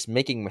 He was just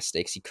making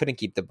mistakes. He couldn't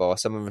keep the ball.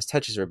 Some of his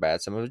touches were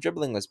bad. Some of his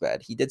dribbling was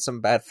bad. He did some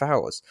bad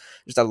fouls.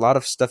 Just a lot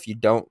of stuff you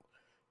don't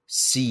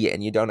see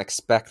and you don't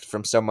expect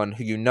from someone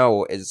who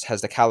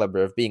has the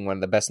caliber of being one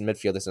of the best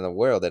midfielders in the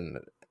world. And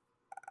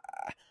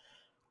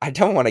I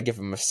don't want to give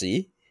him a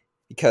C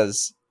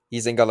because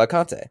he's N'Golo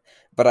Kante.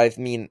 But I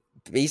mean,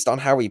 based on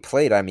how he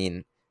played, I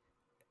mean,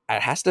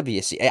 it has to be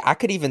a C. I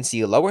could even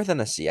see lower than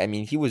a C. I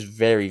mean, he was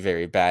very,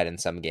 very bad in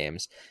some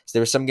games. So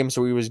there were some games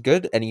where he was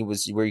good, and he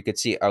was where you could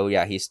see, oh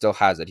yeah, he still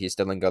has it. He's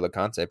still N'Golo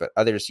Kante. But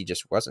others, he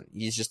just wasn't.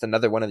 He's just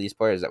another one of these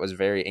players that was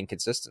very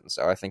inconsistent.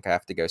 So I think I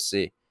have to go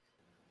C.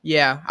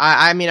 Yeah,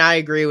 I mean, I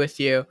agree with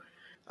you.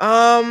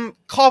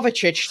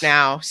 Kovacic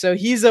now. So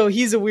he's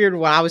a weird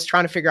one. I was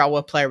trying to figure out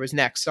what player was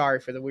next. Sorry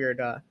for the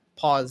weird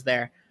pause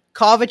there.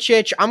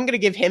 Kovacic, I'm gonna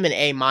give him an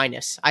A-.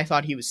 I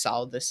thought he was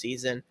solid this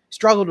season.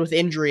 Struggled with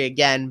injury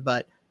again,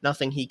 but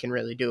nothing he can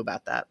really do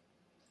about that.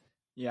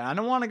 Yeah, I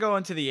don't want to go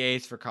into the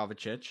A's for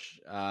Kovacic,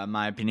 in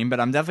my opinion, but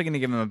I'm definitely going to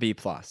give him a B+.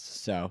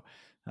 So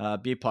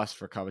B+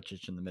 for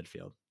Kovacic in the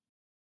midfield.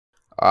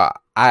 I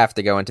have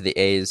to go into the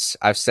A's.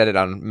 I've said it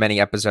on many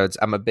episodes.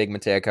 I'm a big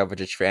Mateo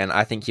Kovacic fan.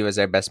 I think he was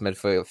our best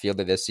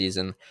midfielder this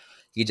season.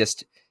 He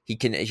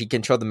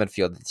controlled the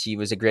midfield. He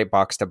was a great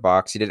box to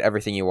box. He did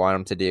everything you want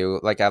him to do.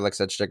 Like Alex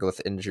said, struggled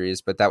with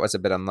injuries, but that was a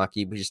bit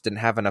unlucky. We just didn't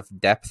have enough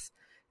depth.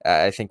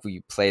 I think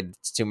we played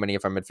too many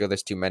of our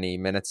midfielders too many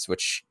minutes,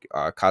 which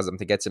caused them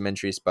to get some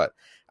injuries. But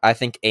I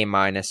think A-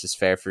 is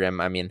fair for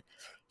him. I mean,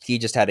 he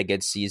just had a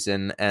good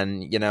season,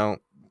 and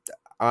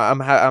I'm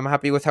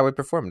happy with how he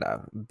performed.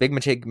 Big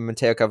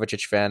Mateo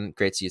Kovacic fan.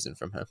 Great season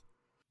from him.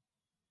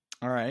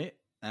 All right,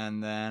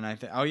 and then I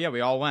think. Oh yeah,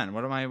 we all went.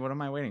 What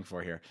am I waiting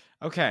for here?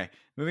 Okay,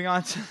 moving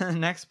on to the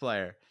next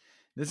player.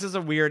 This is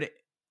a weird.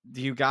 Do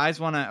you guys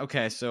want to?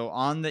 Okay, so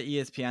on the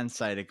ESPN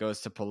site, it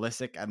goes to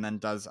Pulisic and then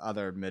does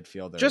other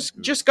midfielders.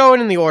 Just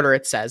going in the order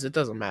it says. It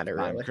doesn't matter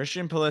really.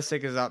 Christian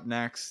Pulisic is up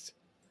next.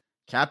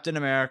 Captain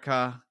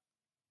America.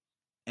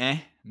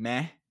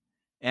 Meh.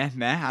 I don't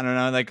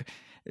know. Like,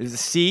 is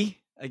C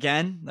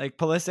again? Like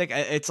Pulisic.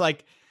 It's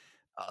like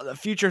the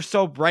future's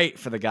so bright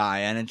for the guy,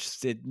 and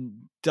it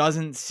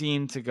doesn't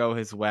seem to go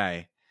his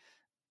way.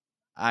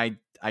 I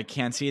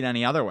can't see it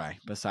any other way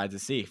besides a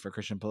C for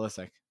Christian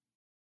Pulisic.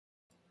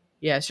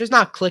 Yeah, it's just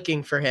not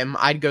clicking for him.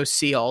 I'd go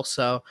C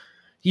also.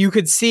 You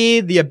could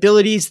see the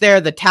abilities there,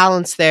 the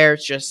talents there.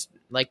 It's just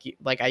like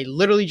I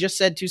literally just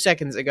said 2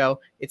 seconds ago,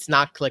 it's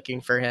not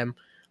clicking for him,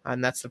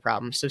 and that's the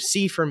problem. So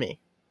C for me.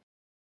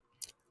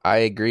 I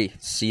agree.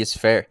 C is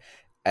fair.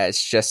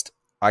 It's just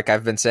like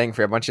I've been saying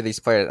for a bunch of these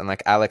players, and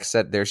like Alex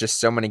said, there's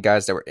just so many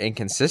guys that were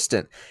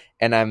inconsistent.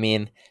 And I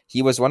mean,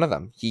 he was one of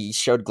them. He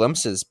showed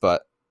glimpses,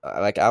 but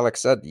like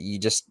Alex said, it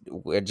just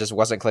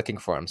wasn't clicking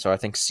for him. So I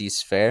think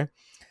C's fair.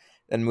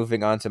 Then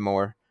moving on to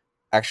more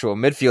actual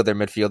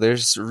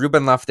midfielders,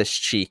 Ruben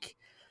Loftus-Cheek.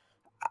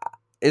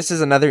 This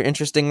is another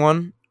interesting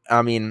one.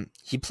 I mean,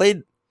 he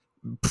played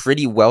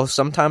pretty well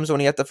sometimes when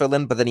he had to fill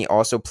in, but then he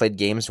also played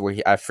games where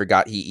I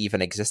forgot he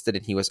even existed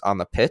and he was on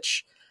the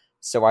pitch.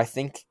 So I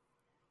think,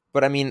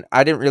 but I mean,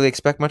 I didn't really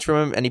expect much from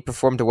him, and he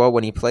performed well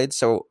when he played.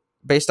 So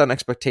based on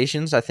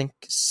expectations, I think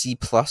C+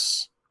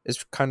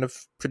 is kind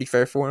of pretty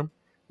fair for him.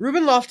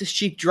 Ruben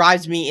Loftus-Cheek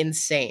drives me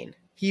insane.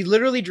 He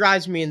literally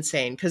drives me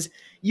insane because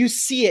you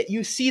see it.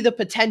 You see the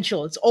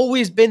potential. It's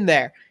always been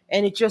there.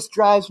 And it just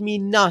drives me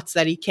nuts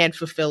that he can't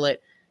fulfill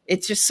it.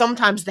 It's just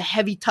sometimes the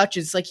heavy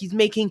touches. Like he's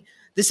making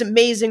this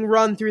amazing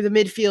run through the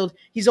midfield.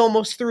 He's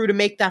almost through to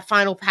make that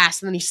final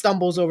pass, and then he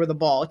stumbles over the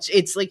ball.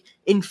 It's like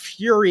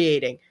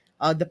infuriating.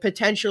 The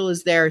potential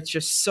is there. It's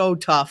just so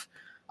tough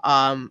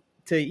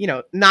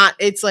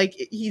it's like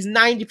he's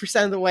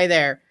 90% of the way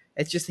there.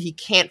 It's just that he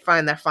can't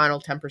find that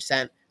final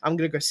 10%. I'm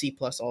going to go C+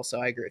 also.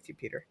 I agree with you,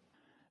 Peter.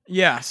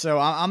 Yeah, so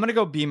I'm gonna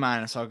go B-.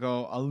 I'll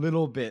go a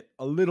little bit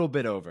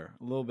over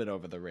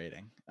the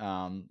rating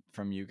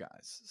from you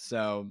guys.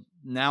 So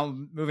now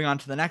moving on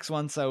to the next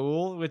one,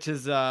 Saul, which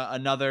is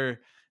another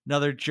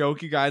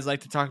joke you guys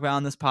like to talk about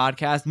on this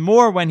podcast.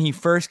 More when he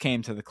first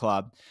came to the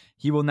club.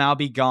 He will now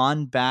be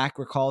gone, back,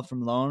 recalled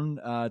from loan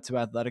to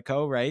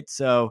Atletico, right?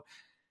 So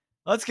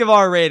let's give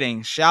our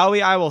rating, shall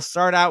we? I will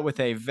start out with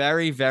a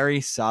very,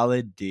 very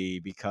solid D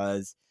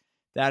because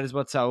that is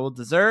what Saul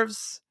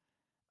deserves.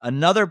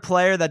 Another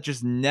player that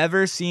just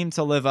never seemed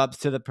to live up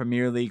to the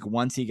Premier League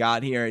once he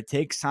got here. It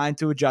takes time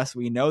to adjust.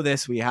 We know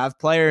this. We have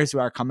players who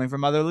are coming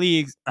from other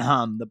leagues,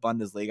 the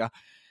Bundesliga,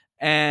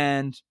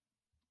 and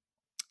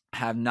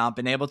have not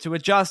been able to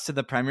adjust to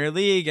the Premier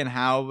League and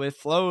how it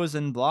flows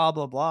and blah,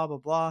 blah, blah, blah,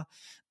 blah.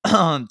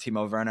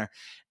 Timo Werner.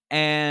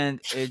 And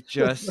it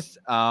just,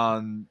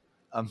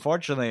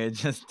 unfortunately, it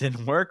just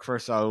didn't work for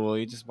Saul.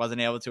 He just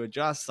wasn't able to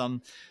adjust.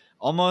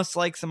 Almost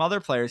like some other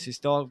players who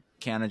still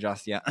can't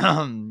adjust yet.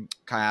 Kai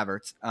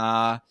Havertz.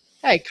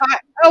 Hey, Kai.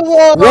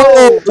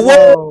 Whoa.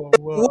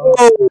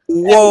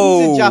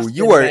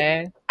 You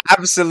are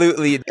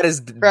absolutely,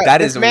 that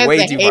is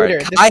way too far.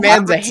 This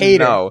man's a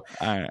hater. No.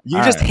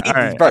 You just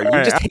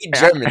hate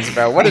Germans,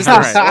 bro. What is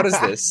this? What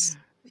is this?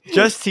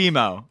 Just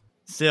Timo.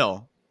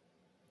 Still.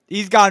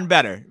 He's gotten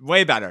better.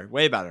 Way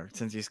better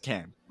since he's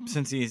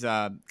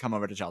come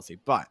over to Chelsea.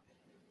 But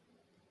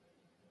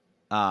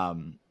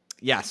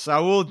yes, I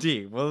will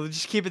D. We'll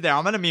just keep it there.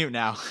 I'm going to mute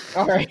now.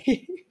 All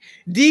right.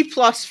 D+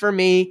 for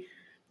me.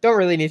 Don't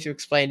really need to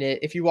explain it.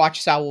 If you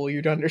watch Saul,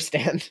 you'd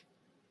understand.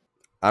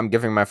 I'm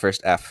giving my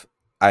first F.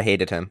 I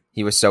hated him.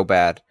 He was so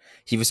bad.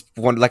 He was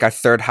our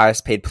third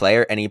highest paid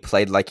player, and he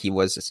played like he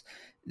was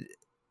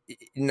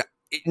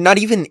not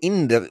even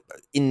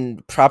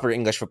in proper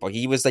English football.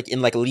 He was like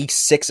in League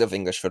 6 of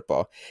English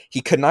football.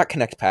 He could not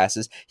connect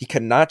passes. He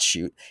could not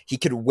shoot. He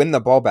could win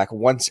the ball back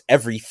once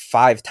every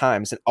 5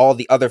 times, and all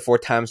the other 4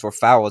 times were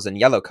fouls and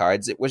yellow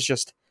cards. It was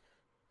just,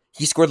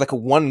 he scored like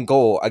one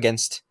goal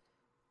against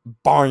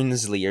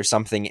Barnsley or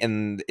something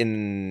in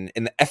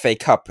the FA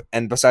Cup,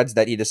 and besides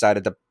that, he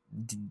decided to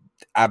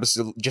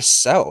absolutely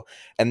just sell.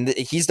 And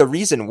he's the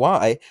reason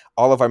why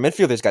all of our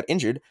midfielders got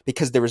injured,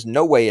 because there was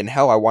no way in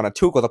hell I wanted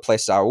Tuchel to play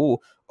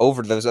Saul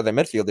over those other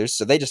midfielders,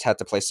 so they just had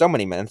to play so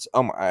many minutes.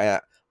 Oh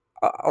my!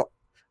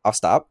 I'll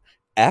stop.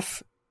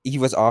 He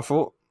was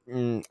awful.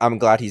 I'm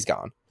glad he's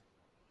gone.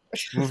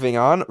 Moving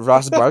on,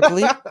 Ross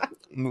Barkley.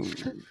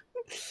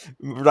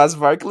 Ross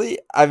Barkley.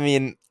 I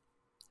mean,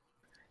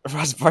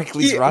 Ross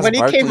Barkley's Ross when he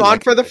Barkley, came on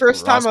for the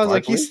first time, I was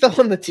like, he's still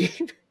on the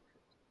team.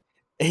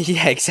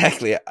 Yeah,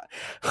 exactly.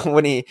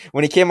 When he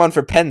came on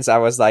for Pens, I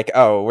was like,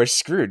 oh, we're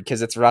screwed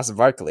because it's Ross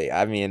Barkley.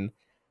 I mean,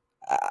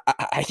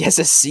 I guess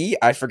a C.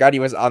 I forgot he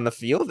was on the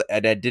field,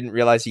 and I didn't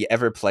realize he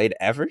ever played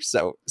ever.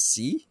 So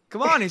C.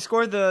 Come on, he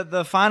scored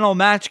the final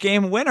match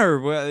game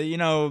winner. You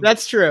know,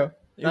 that's true.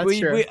 That's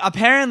true. We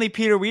apparently,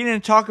 Peter, we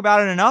didn't talk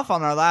about it enough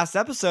on our last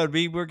episode.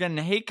 We were getting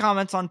hate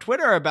comments on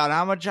Twitter about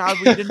how much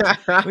we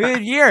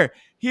didn't.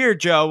 Here,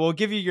 Joe, we'll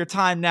give you your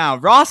time now.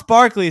 Ross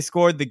Barkley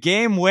scored the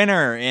game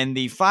winner in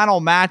the final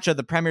match of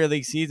the Premier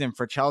League season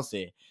for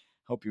Chelsea.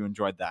 Hope you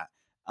enjoyed that.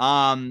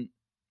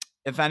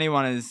 If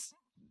anyone is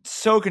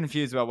so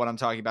confused about what I'm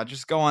talking about,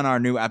 just go on our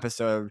new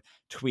episode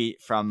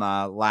tweet from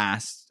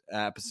last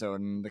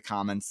episode in the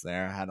comments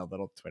there. I had a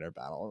little Twitter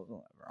battle.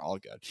 We're all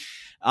good.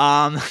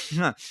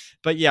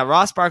 But yeah,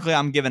 Ross Barkley,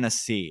 I'm giving a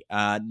C.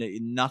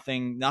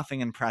 Nothing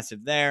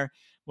impressive there.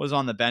 Was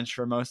on the bench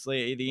for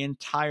mostly the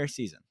entire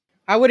season.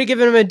 I would have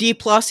given him a D+.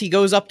 He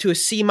goes up to a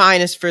C-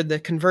 for the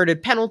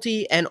converted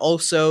penalty and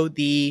also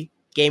the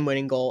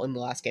game-winning goal in the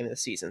last game of the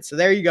season. So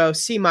there you go,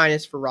 C-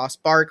 for Ross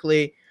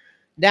Barkley.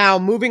 Now,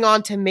 moving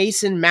on to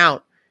Mason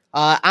Mount.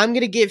 I'm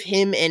going to give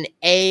him an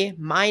A-.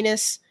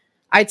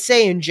 I'd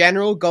say in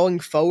general, going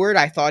forward,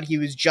 I thought he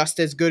was just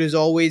as good as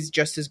always,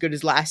 just as good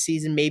as last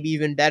season, maybe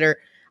even better.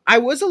 I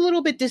was a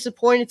little bit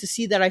disappointed to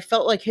see that I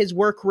felt like his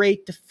work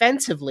rate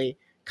defensively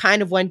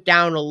kind of went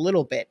down a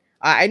little bit.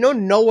 I know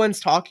no one's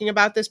talking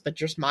about this, but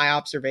just my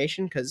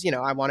observation, because, you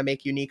know, I want to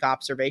make unique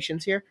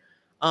observations here.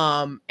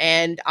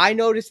 And I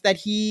noticed that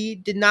he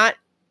did not,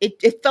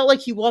 it felt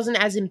like he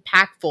wasn't as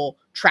impactful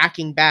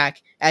tracking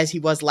back as he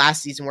was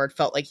last season, where it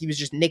felt like he was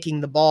just nicking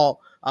the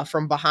ball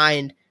from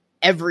behind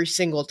every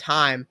single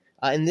time.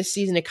 And this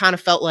season, it kind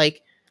of felt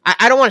like,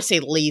 I don't want to say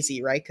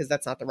lazy, right? Because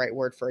that's not the right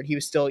word for it. He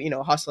was still, you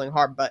know, hustling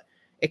hard, but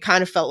it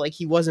kind of felt like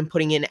he wasn't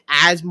putting in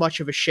as much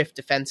of a shift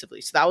defensively.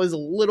 So that was a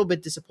little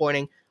bit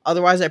disappointing.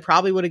 Otherwise, I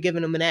probably would have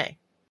given him an A.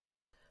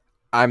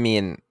 I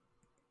mean,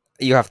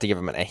 you have to give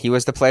him an A. He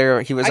was the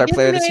player. He was our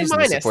player of the season.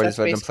 The supporters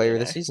voted him player of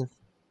the season.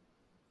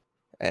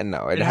 And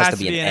no, it has to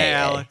be an A.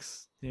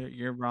 Alex,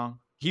 you're wrong.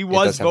 He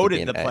was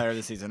voted the player of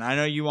the season. I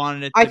know you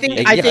wanted it. I think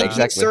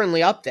exactly. He's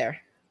certainly up there.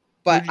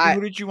 But who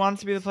did you want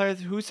to be the player?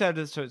 Who said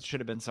it should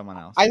have been someone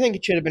else? I think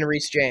it should have been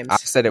Reece James. I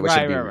said it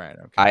should be. Right.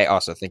 Okay. I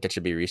also think it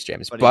should be Reece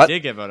James. But he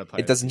did get voted player.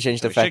 It doesn't change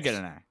the fact. He should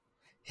get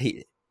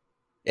an A.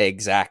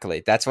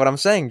 Exactly. That's what I'm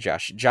saying,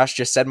 Josh. Josh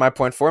just said my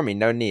point for me.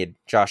 No need.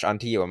 Josh, on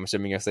to you. I'm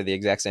assuming you'll say the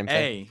exact same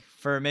thing. A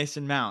for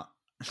Mason Mount.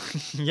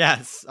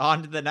 Yes.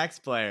 On to the next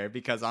player,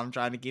 because I'm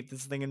trying to keep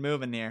this thing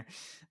moving here.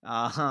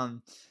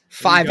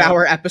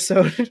 5-hour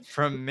episode.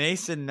 From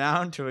Mason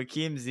Mount to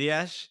Hakeem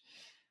Ziyech.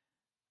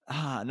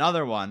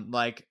 Another one.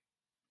 Like,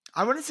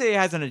 I wouldn't say he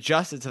hasn't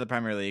adjusted to the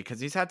Premier League,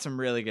 because he's had some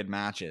really good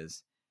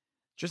matches.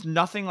 Just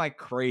nothing like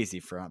crazy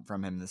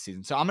from him this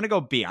season. So I'm going to go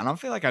B. I don't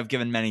feel like I've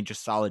given many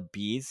just solid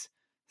Bs.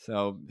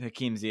 So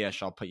Hakeem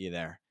Ziyech, I'll put you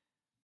there.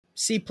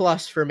 C+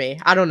 for me.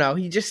 I don't know.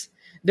 He just,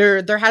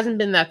 there hasn't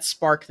been that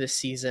spark this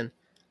season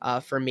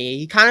for me.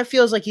 He kind of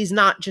feels like he's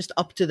not just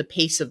up to the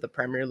pace of the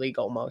Premier League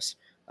almost.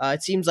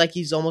 It seems like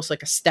he's almost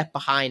like a step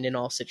behind in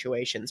all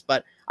situations.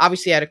 But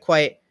obviously had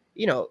quite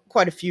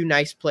a few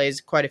nice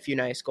plays, quite a few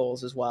nice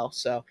goals as well.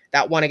 So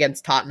that one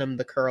against Tottenham,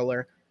 the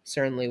curler,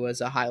 certainly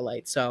was a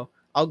highlight. So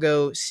I'll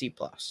go C+.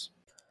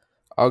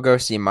 I'll go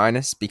C-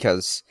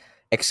 because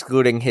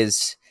excluding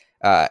his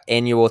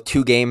annual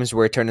 2 games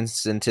where it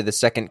turns into the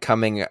second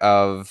coming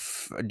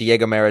of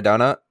Diego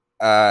Maradona,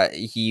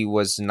 he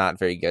was not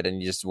very good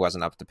and he just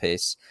wasn't up to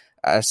pace.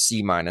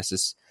 C-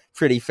 is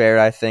pretty fair,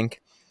 I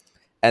think.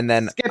 And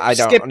then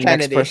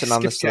next person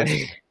on this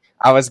list.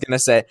 I was going to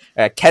say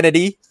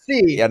Kennedy,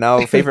 C.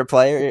 Favorite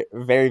player,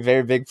 very,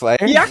 very big player.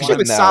 He actually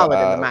was solid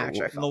in the match.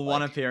 The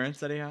one appearance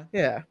that he had.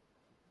 Yeah.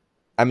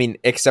 I mean,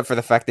 except for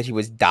the fact that he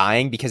was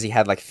dying because he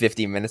had like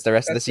 50 minutes the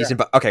rest of the season.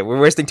 But okay, we're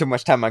wasting too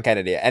much time on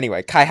Kennedy.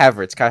 Anyway, Kai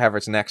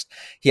Havertz next.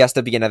 He has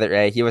to be another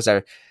A. He was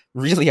our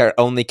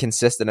only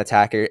consistent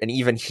attacker, and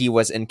even he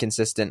was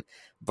inconsistent,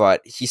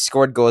 but he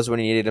scored goals when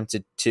he needed him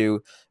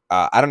to.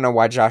 I don't know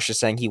why Josh is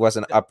saying he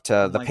wasn't up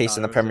to the pace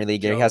in the Premier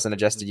League. He hasn't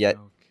adjusted yet.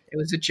 It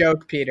was a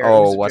joke, Peter.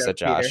 Was it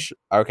Josh?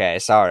 Peter. Okay,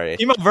 sorry.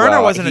 Timo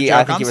Werner wasn't a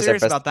joke. I'm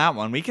serious about that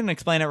one. We can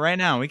explain it right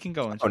now. We can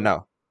go into it.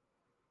 No.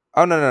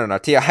 Oh, no.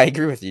 I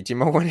agree with you.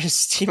 Timo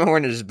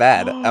Werner's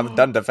bad. I'm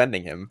done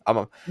defending him.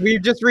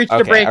 We've just reached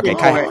a breaking point.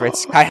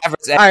 Kai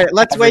Havertz A. All right,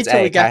 let's wait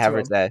till we get to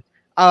him.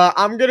 A.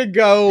 I'm going to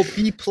go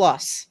B+.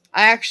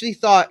 I actually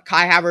thought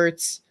Kai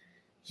Havertz,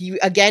 he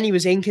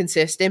was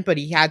inconsistent, but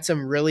he had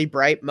some really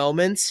bright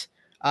moments.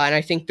 And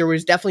I think there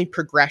was definitely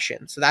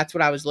progression. So that's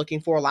what I was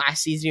looking for.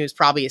 Last season, he was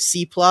probably a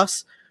C+.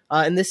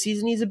 And this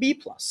season, he's a B+.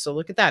 So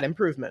look at that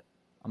improvement.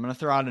 I'm going to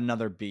throw out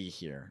another B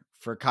here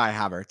for Kai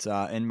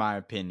Havertz, in my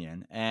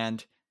opinion.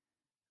 And,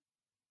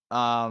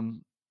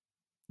 okay,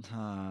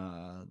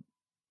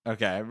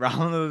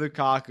 Romelu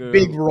Lukaku.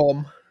 Big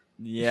Rom.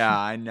 Yeah,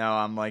 I know.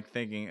 I'm like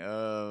thinking,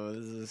 oh,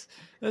 this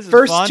is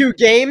First fun. 2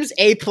 games,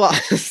 A+.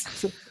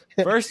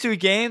 First 2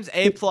 games,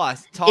 A+.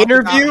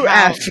 Interview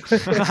F.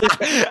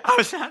 I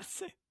was about to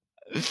say.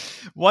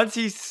 Once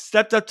he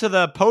stepped up to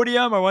the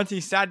podium, or once he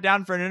sat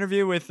down for an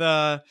interview with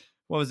what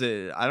was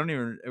it? I don't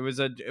even. It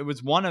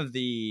was one of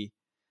the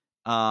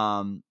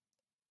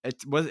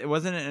it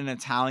wasn't an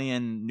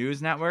Italian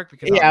news network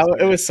because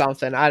it was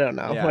something. I don't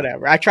know. Yeah.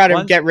 Whatever. I try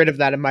to get rid of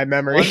that in my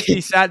memory. Once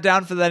he sat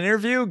down for that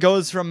interview,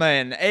 goes from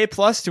an A+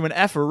 to an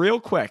F real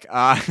quick.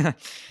 I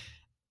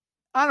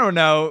don't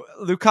know.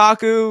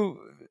 Lukaku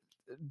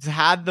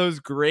had those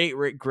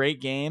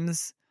great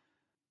games.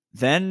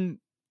 Then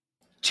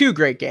 2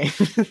 great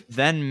games.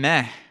 Then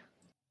meh.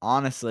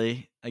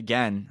 Honestly,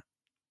 again,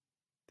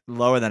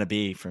 lower than a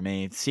B for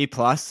me. C+ for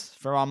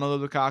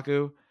Romelu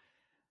Lukaku.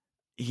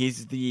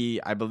 He's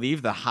I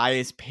believe, the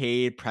highest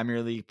paid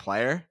Premier League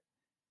player.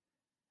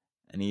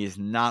 And he's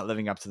not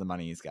living up to the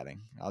money he's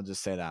getting. I'll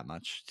just say that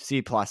much.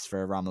 C+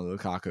 for Romelu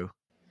Lukaku.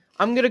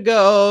 I'm going to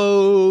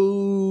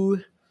go...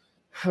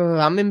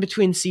 I'm in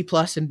between C+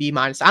 and B-.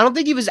 I don't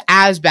think he was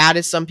as bad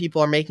as some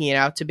people are making it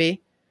out to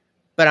be.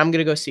 But I'm going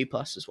to go C+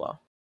 as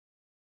well.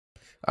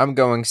 I'm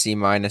going C-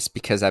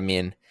 because, I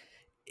mean,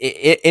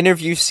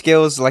 interview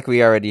skills, like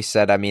we already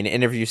said,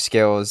 interview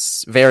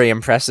skills, very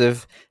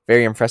impressive.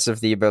 Very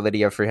impressive, the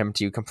ability for him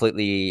to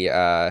completely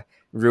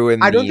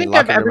ruin. I don't think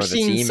I've ever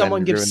seen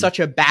someone give such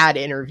a bad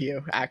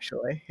interview,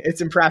 actually. It's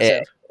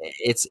impressive.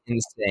 It's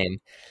insane.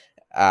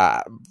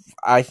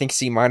 I think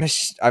C-.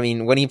 I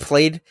mean, when he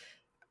played,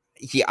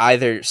 he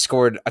either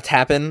scored a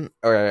tap-in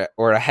or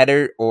a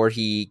header, or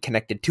he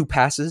connected 2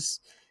 passes.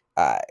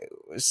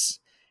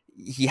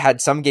 He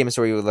had some games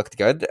where he looked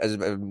good.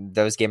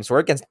 Those games were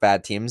against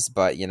bad teams,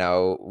 but,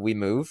 we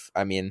move.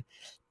 I mean,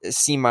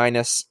 C-.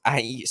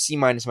 C-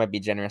 might be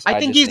generous. I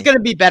think he's going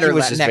to be better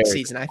next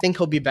season. I think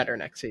he'll be better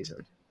next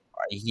season.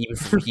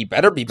 He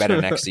better be better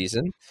next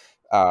season.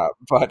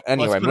 But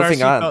anyway,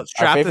 moving on. Our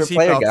favorite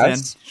player,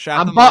 guys.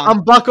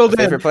 I'm buckled in.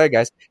 Favorite player,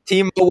 guys.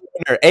 Timo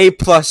Werner, A+,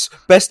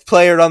 best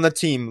player on the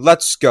team.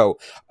 Let's go.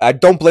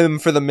 Don't blame him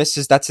for the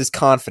misses. That's his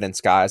confidence,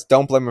 guys.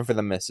 Don't blame him for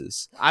the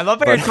misses. I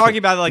love how you're talking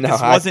about it like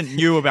this wasn't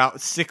you about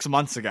 6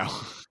 months ago.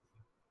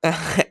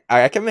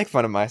 I can make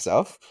fun of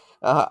myself.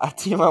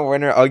 Timo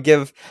Werner, I'll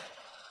give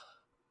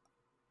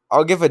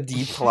a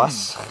D+,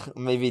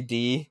 maybe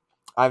D.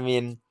 I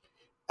mean,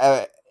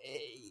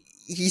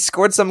 he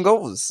scored some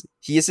goals.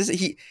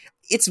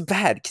 It's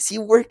bad because he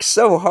works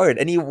so hard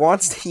and he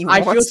wants to be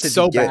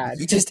good.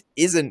 He just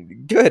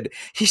isn't good.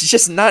 He's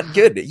just not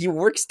good. He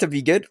works to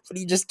be good, but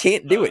he just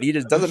can't do it. He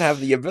just doesn't have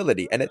the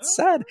ability, and it's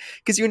sad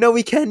because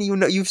he can.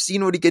 You've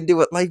seen what he can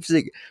do at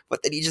Leipzig,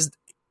 but then he just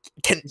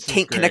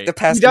can't connect the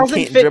pass. He doesn't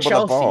can't fit dribble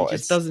Chelsea. the ball. He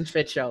just doesn't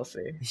fit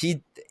Chelsea.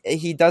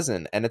 He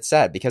doesn't, and it's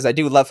sad because I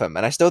do love him,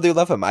 and I still do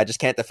love him. I just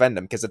can't defend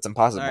him because it's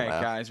impossible. All right,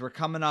 now. guys, we're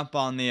coming up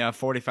on the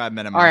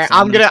 45-minute mark. All right, so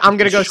I'm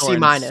gonna go C-.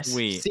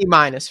 C-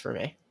 for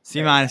me.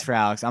 C- for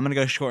Alex. I'm gonna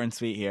go short and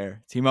sweet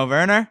here. Timo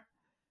Werner,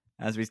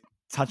 as we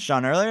touched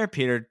on earlier,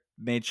 Peter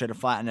made sure to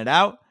flatten it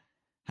out.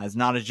 Has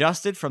not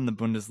adjusted from the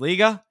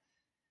Bundesliga,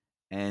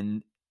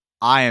 and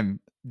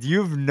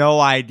you've no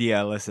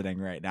idea listening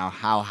right now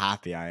how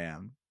happy I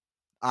am.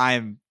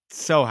 I'm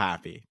so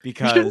happy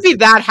because you shouldn't be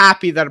that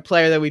happy that a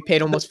player that we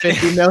paid almost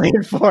 $50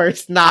 million for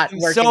is not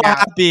working out.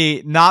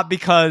 Happy, not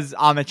because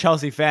I'm a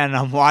Chelsea fan and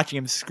I'm watching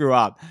him screw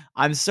up.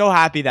 I'm so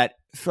happy that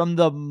from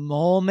the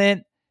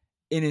moment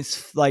in his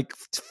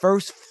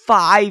first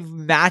 5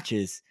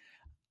 matches,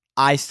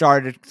 I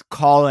started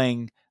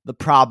calling the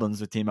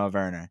problems with Timo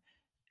Werner.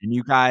 And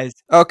you guys...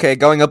 Okay,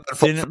 going up to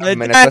 45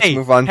 minutes. Let's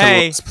move on to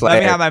Let's Play. Let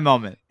me have my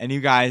moment. And you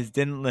guys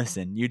didn't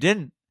listen. You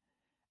didn't.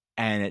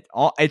 And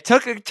it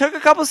took a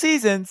couple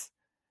seasons,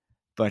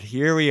 but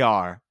here we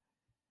are.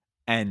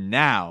 And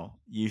now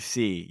you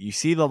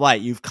see the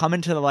light. You've come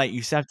into the light.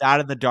 You stepped out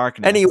of the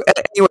darkness.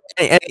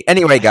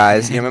 Anyway,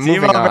 guys,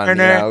 moving on.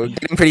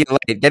 Getting pretty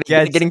late.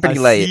 Getting pretty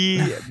late.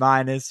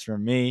 C-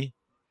 from me.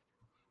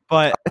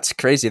 But it's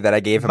crazy that I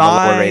gave him a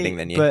lower rating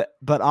than you.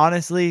 But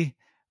honestly,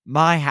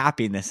 my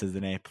happiness is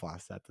an A+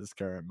 at this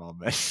current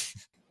moment.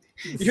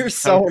 You're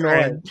so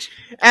annoying.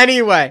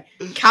 Anyway,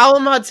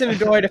 Callum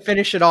Hudson-Odoi to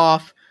finish it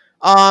off.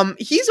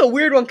 He's a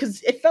weird one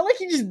because it felt like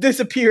he just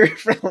disappeared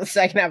for the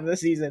second half of the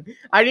season.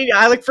 I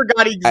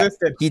forgot he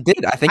existed. He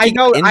did. I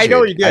know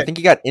he did. I think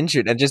he got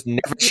injured and just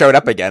never showed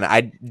up again.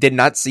 I did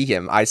not see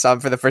him. I saw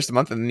him for the first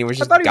month and then he was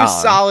just gone. I thought he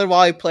was solid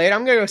while he played.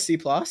 I'm gonna go C+.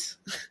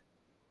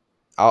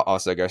 I'll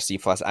also go C+.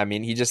 I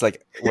mean, he just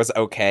was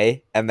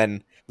okay, and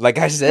then like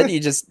I said, he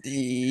just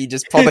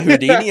pulled a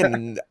Houdini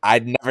and I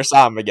never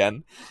saw him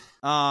again.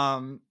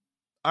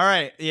 All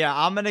right. Yeah,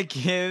 I'm going to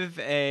give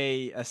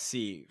a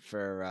C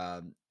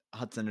for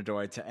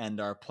Hudson-Odoi to end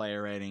our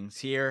player ratings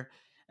here.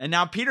 And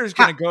now Peter's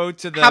going to go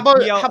to the how about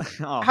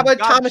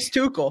Thomas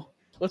Tuchel?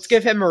 Let's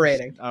give him a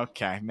rating.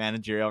 Okay,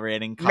 managerial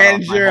rating.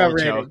 Managerial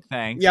rating. Joke.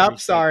 Thanks.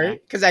 Yep,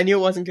 sorry, because I knew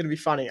it wasn't going to be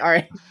funny. All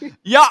right.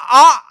 Yeah,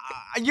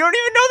 you don't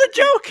even know the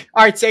joke.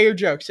 All right, say your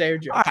joke. All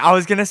right, I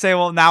was going to say,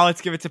 well, now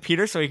let's give it to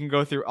Peter so he can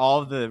go through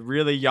all of the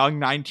really young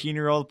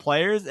 19-year-old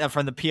players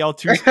from the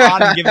PL2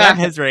 squad and give them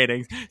his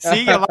ratings.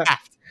 See, you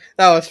laughed.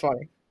 That was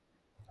funny.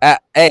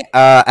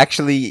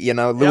 Actually,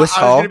 Lewis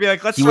Hall,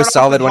 he was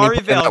solid when he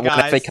played in that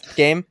one FA Cup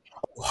game.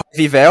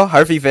 Harvey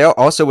Vale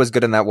also was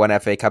good in that one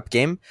FA Cup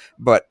game,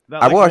 but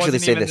I will actually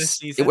say this: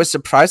 it was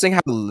surprising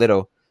how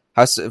little,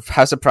 how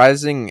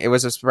surprising it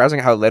was. Surprising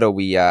how little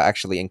we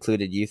actually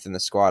included youth in the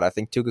squad. I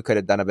think Tuchel could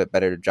have done a bit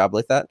better job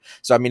like that.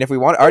 So I mean, if we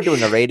are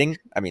doing a rating,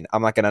 I mean,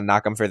 I'm not gonna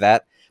knock him for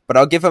that, but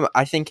I'll give him.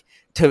 I think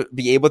to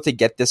be able to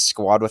get this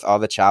squad with all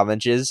the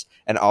challenges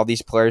and all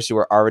these players who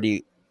are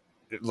already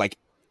like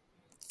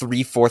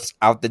 3/4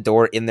 out the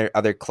door in their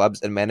other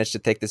clubs and managed to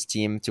take this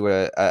team to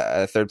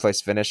a third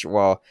place finish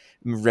while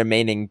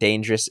remaining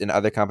dangerous in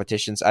other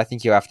competitions, I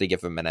think you have to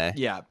give them an A.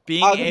 Yeah,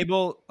 cutting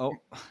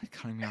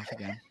me off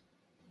again.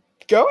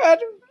 Go ahead.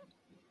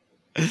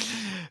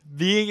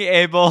 Being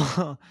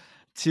able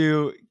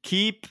to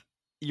keep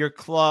your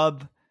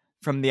club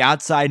from the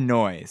outside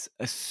noise,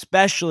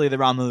 especially the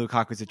Romelu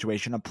Lukaku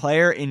situation, a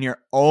player in your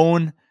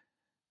own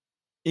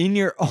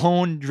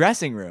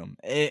dressing room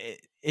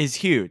is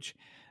huge.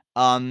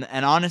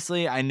 And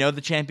honestly, I know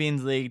the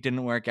Champions League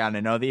didn't work out.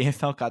 I know the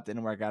EFL Cup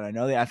didn't work out. I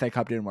know the FA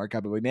Cup didn't work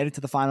out, but we made it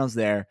to the finals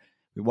there.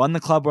 We won the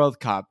Club World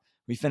Cup.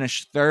 We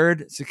finished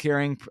third, in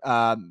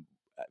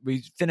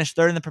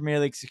the Premier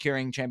League,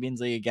 securing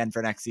Champions League again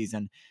for next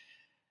season.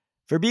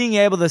 For being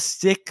able to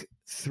stick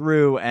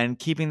through and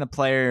keeping the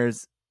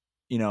players,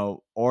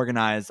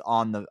 organized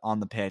on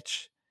the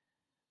pitch,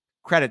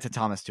 credit to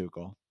Thomas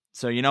Tuchel.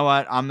 So you know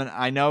what?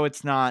 I know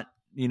it's not,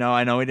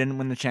 I know he didn't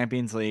win the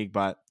Champions League,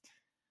 but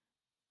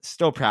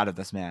still proud of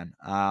this man.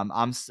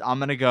 I'm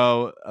gonna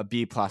go a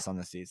B+ on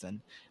the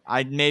season.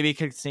 I maybe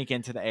could sneak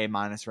into the A-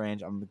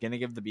 range. I'm gonna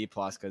give the B+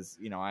 because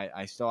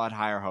I still had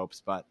higher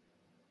hopes, but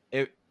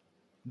it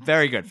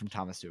very good from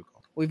Thomas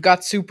Tuchel. We've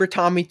got Super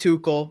Tommy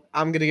Tuchel.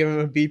 I'm gonna give him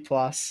a B+.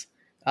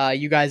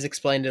 You guys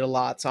explained it a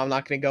lot, so I'm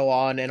not gonna go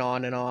on and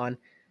on and on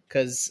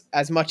because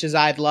as much as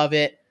I'd love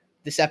it,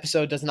 this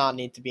episode does not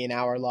need to be an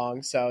hour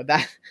long. So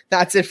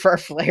that's it for our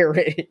player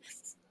ratings.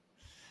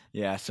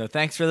 Yeah, so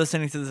thanks for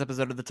listening to this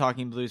episode of the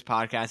Talking Blues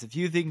podcast. If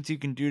you think you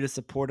can do to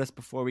support us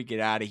before we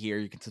get out of here,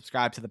 you can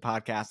subscribe to the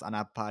podcast on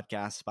Apple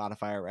Podcasts,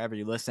 Spotify, or wherever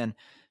you listen.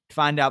 To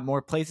find out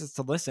more places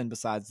to listen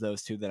besides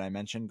those two that I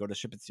mentioned, go to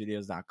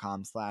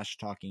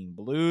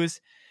shipitstudios.com/talkingblues.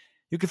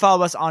 You can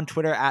follow us on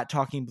Twitter at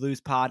Talking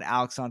Blues Pod,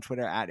 Alex on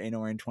Twitter at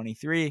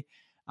Anoran23.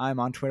 I'm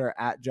on Twitter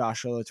at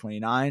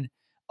JoshOla29.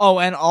 Oh,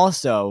 and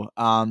also,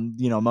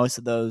 most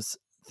of those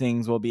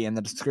things will be in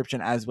the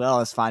description as well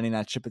as finding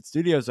that Ship It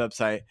Studios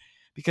website,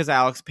 because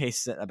Alex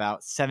pastes it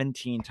about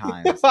 17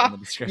 times in the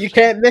description. You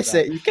can't miss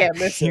it. You can't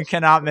miss it. You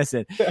cannot miss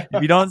it.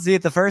 If you don't see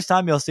it the first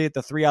time, you'll see it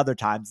the 3 other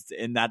times it's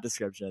in that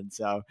description.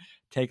 So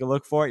take a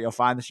look for it. You'll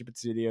find the Ship It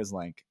Studios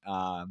link.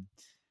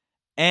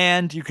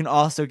 And you can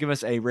also give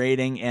us a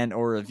rating and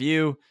or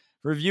review.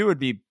 Review would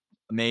be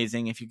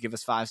amazing if you give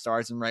us 5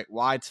 stars and write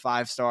why it's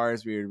 5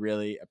 stars. We would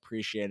really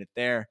appreciate it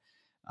there.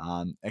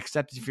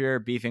 Except if you're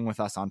beefing with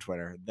us on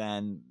Twitter,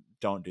 then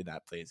don't do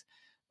that, please.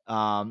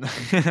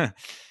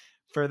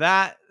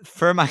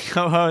 For my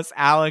co-hosts,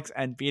 Alex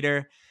and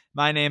Peter,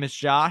 my name is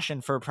Josh,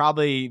 and for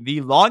probably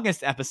the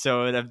longest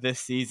episode of this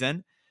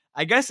season,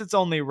 I guess it's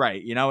only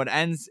right. It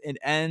ends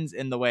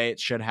in the way it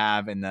should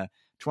have in the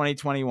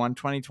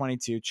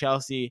 2021-2022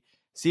 Chelsea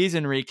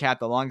season recap,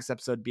 the longest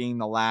episode being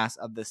the last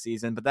of the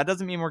season, but that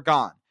doesn't mean we're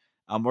gone.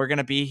 We're going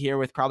to be here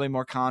with probably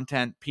more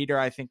content. Peter,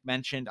 I think,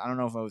 mentioned, I don't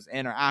know if it was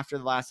in or after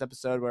the last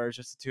episode where it was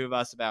just the two of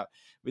us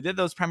we did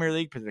those Premier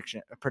League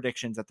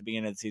predictions at the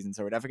beginning of the season,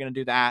 so we're definitely going to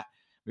do that.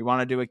 We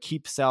want to do a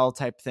keep sell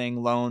type thing,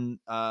 loan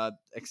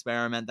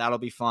experiment. That'll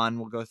be fun.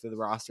 We'll go through the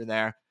roster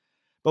there.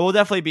 But we'll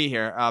definitely be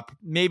here.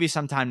 Maybe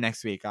sometime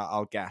next week,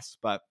 I'll guess.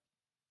 But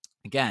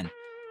again,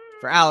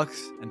 for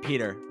Alex and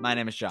Peter, my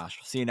name is Josh.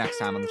 We'll see you next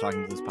time on the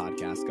Talking Blues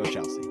podcast. Go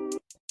Chelsea.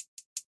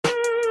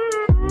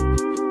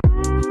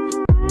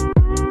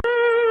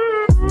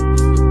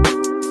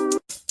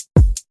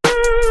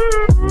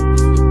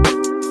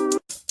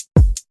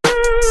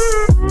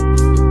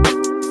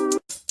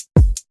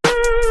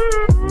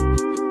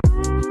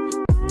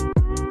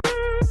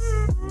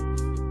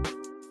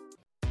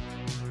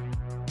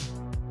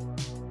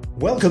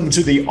 Welcome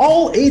to the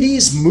All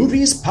 80s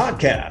Movies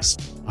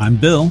Podcast. I'm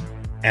Bill.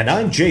 And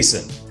I'm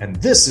Jason. And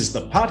this is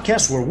the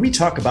podcast where we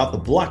talk about the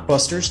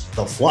blockbusters,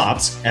 the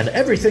flops, and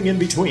everything in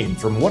between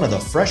from one of the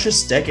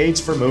freshest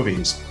decades for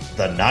movies,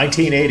 the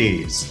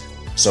 1980s.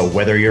 So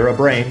whether you're a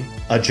brain,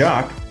 a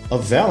jock, a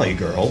valley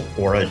girl,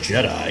 or a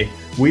Jedi,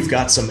 we've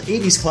got some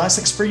 80s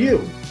classics for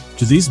you.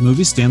 Do these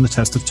movies stand the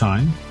test of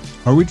time?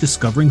 Are we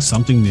discovering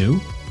something new?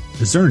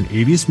 Is there an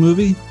 80s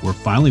movie we're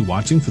finally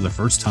watching for the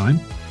first time?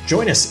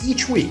 Join us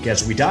each week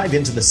as we dive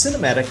into the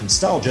cinematic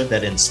nostalgia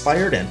that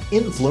inspired and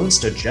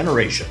influenced a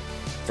generation.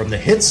 From the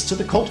hits to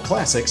the cult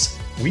classics,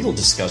 we'll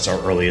discuss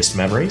our earliest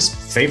memories,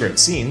 favorite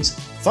scenes,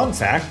 fun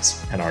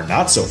facts, and our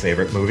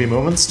not-so-favorite movie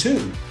moments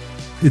too.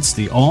 It's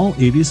the All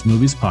 80s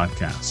Movies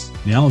Podcast,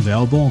 now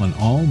available on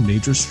all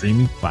major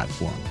streaming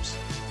platforms.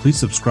 Please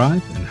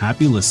subscribe and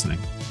happy listening.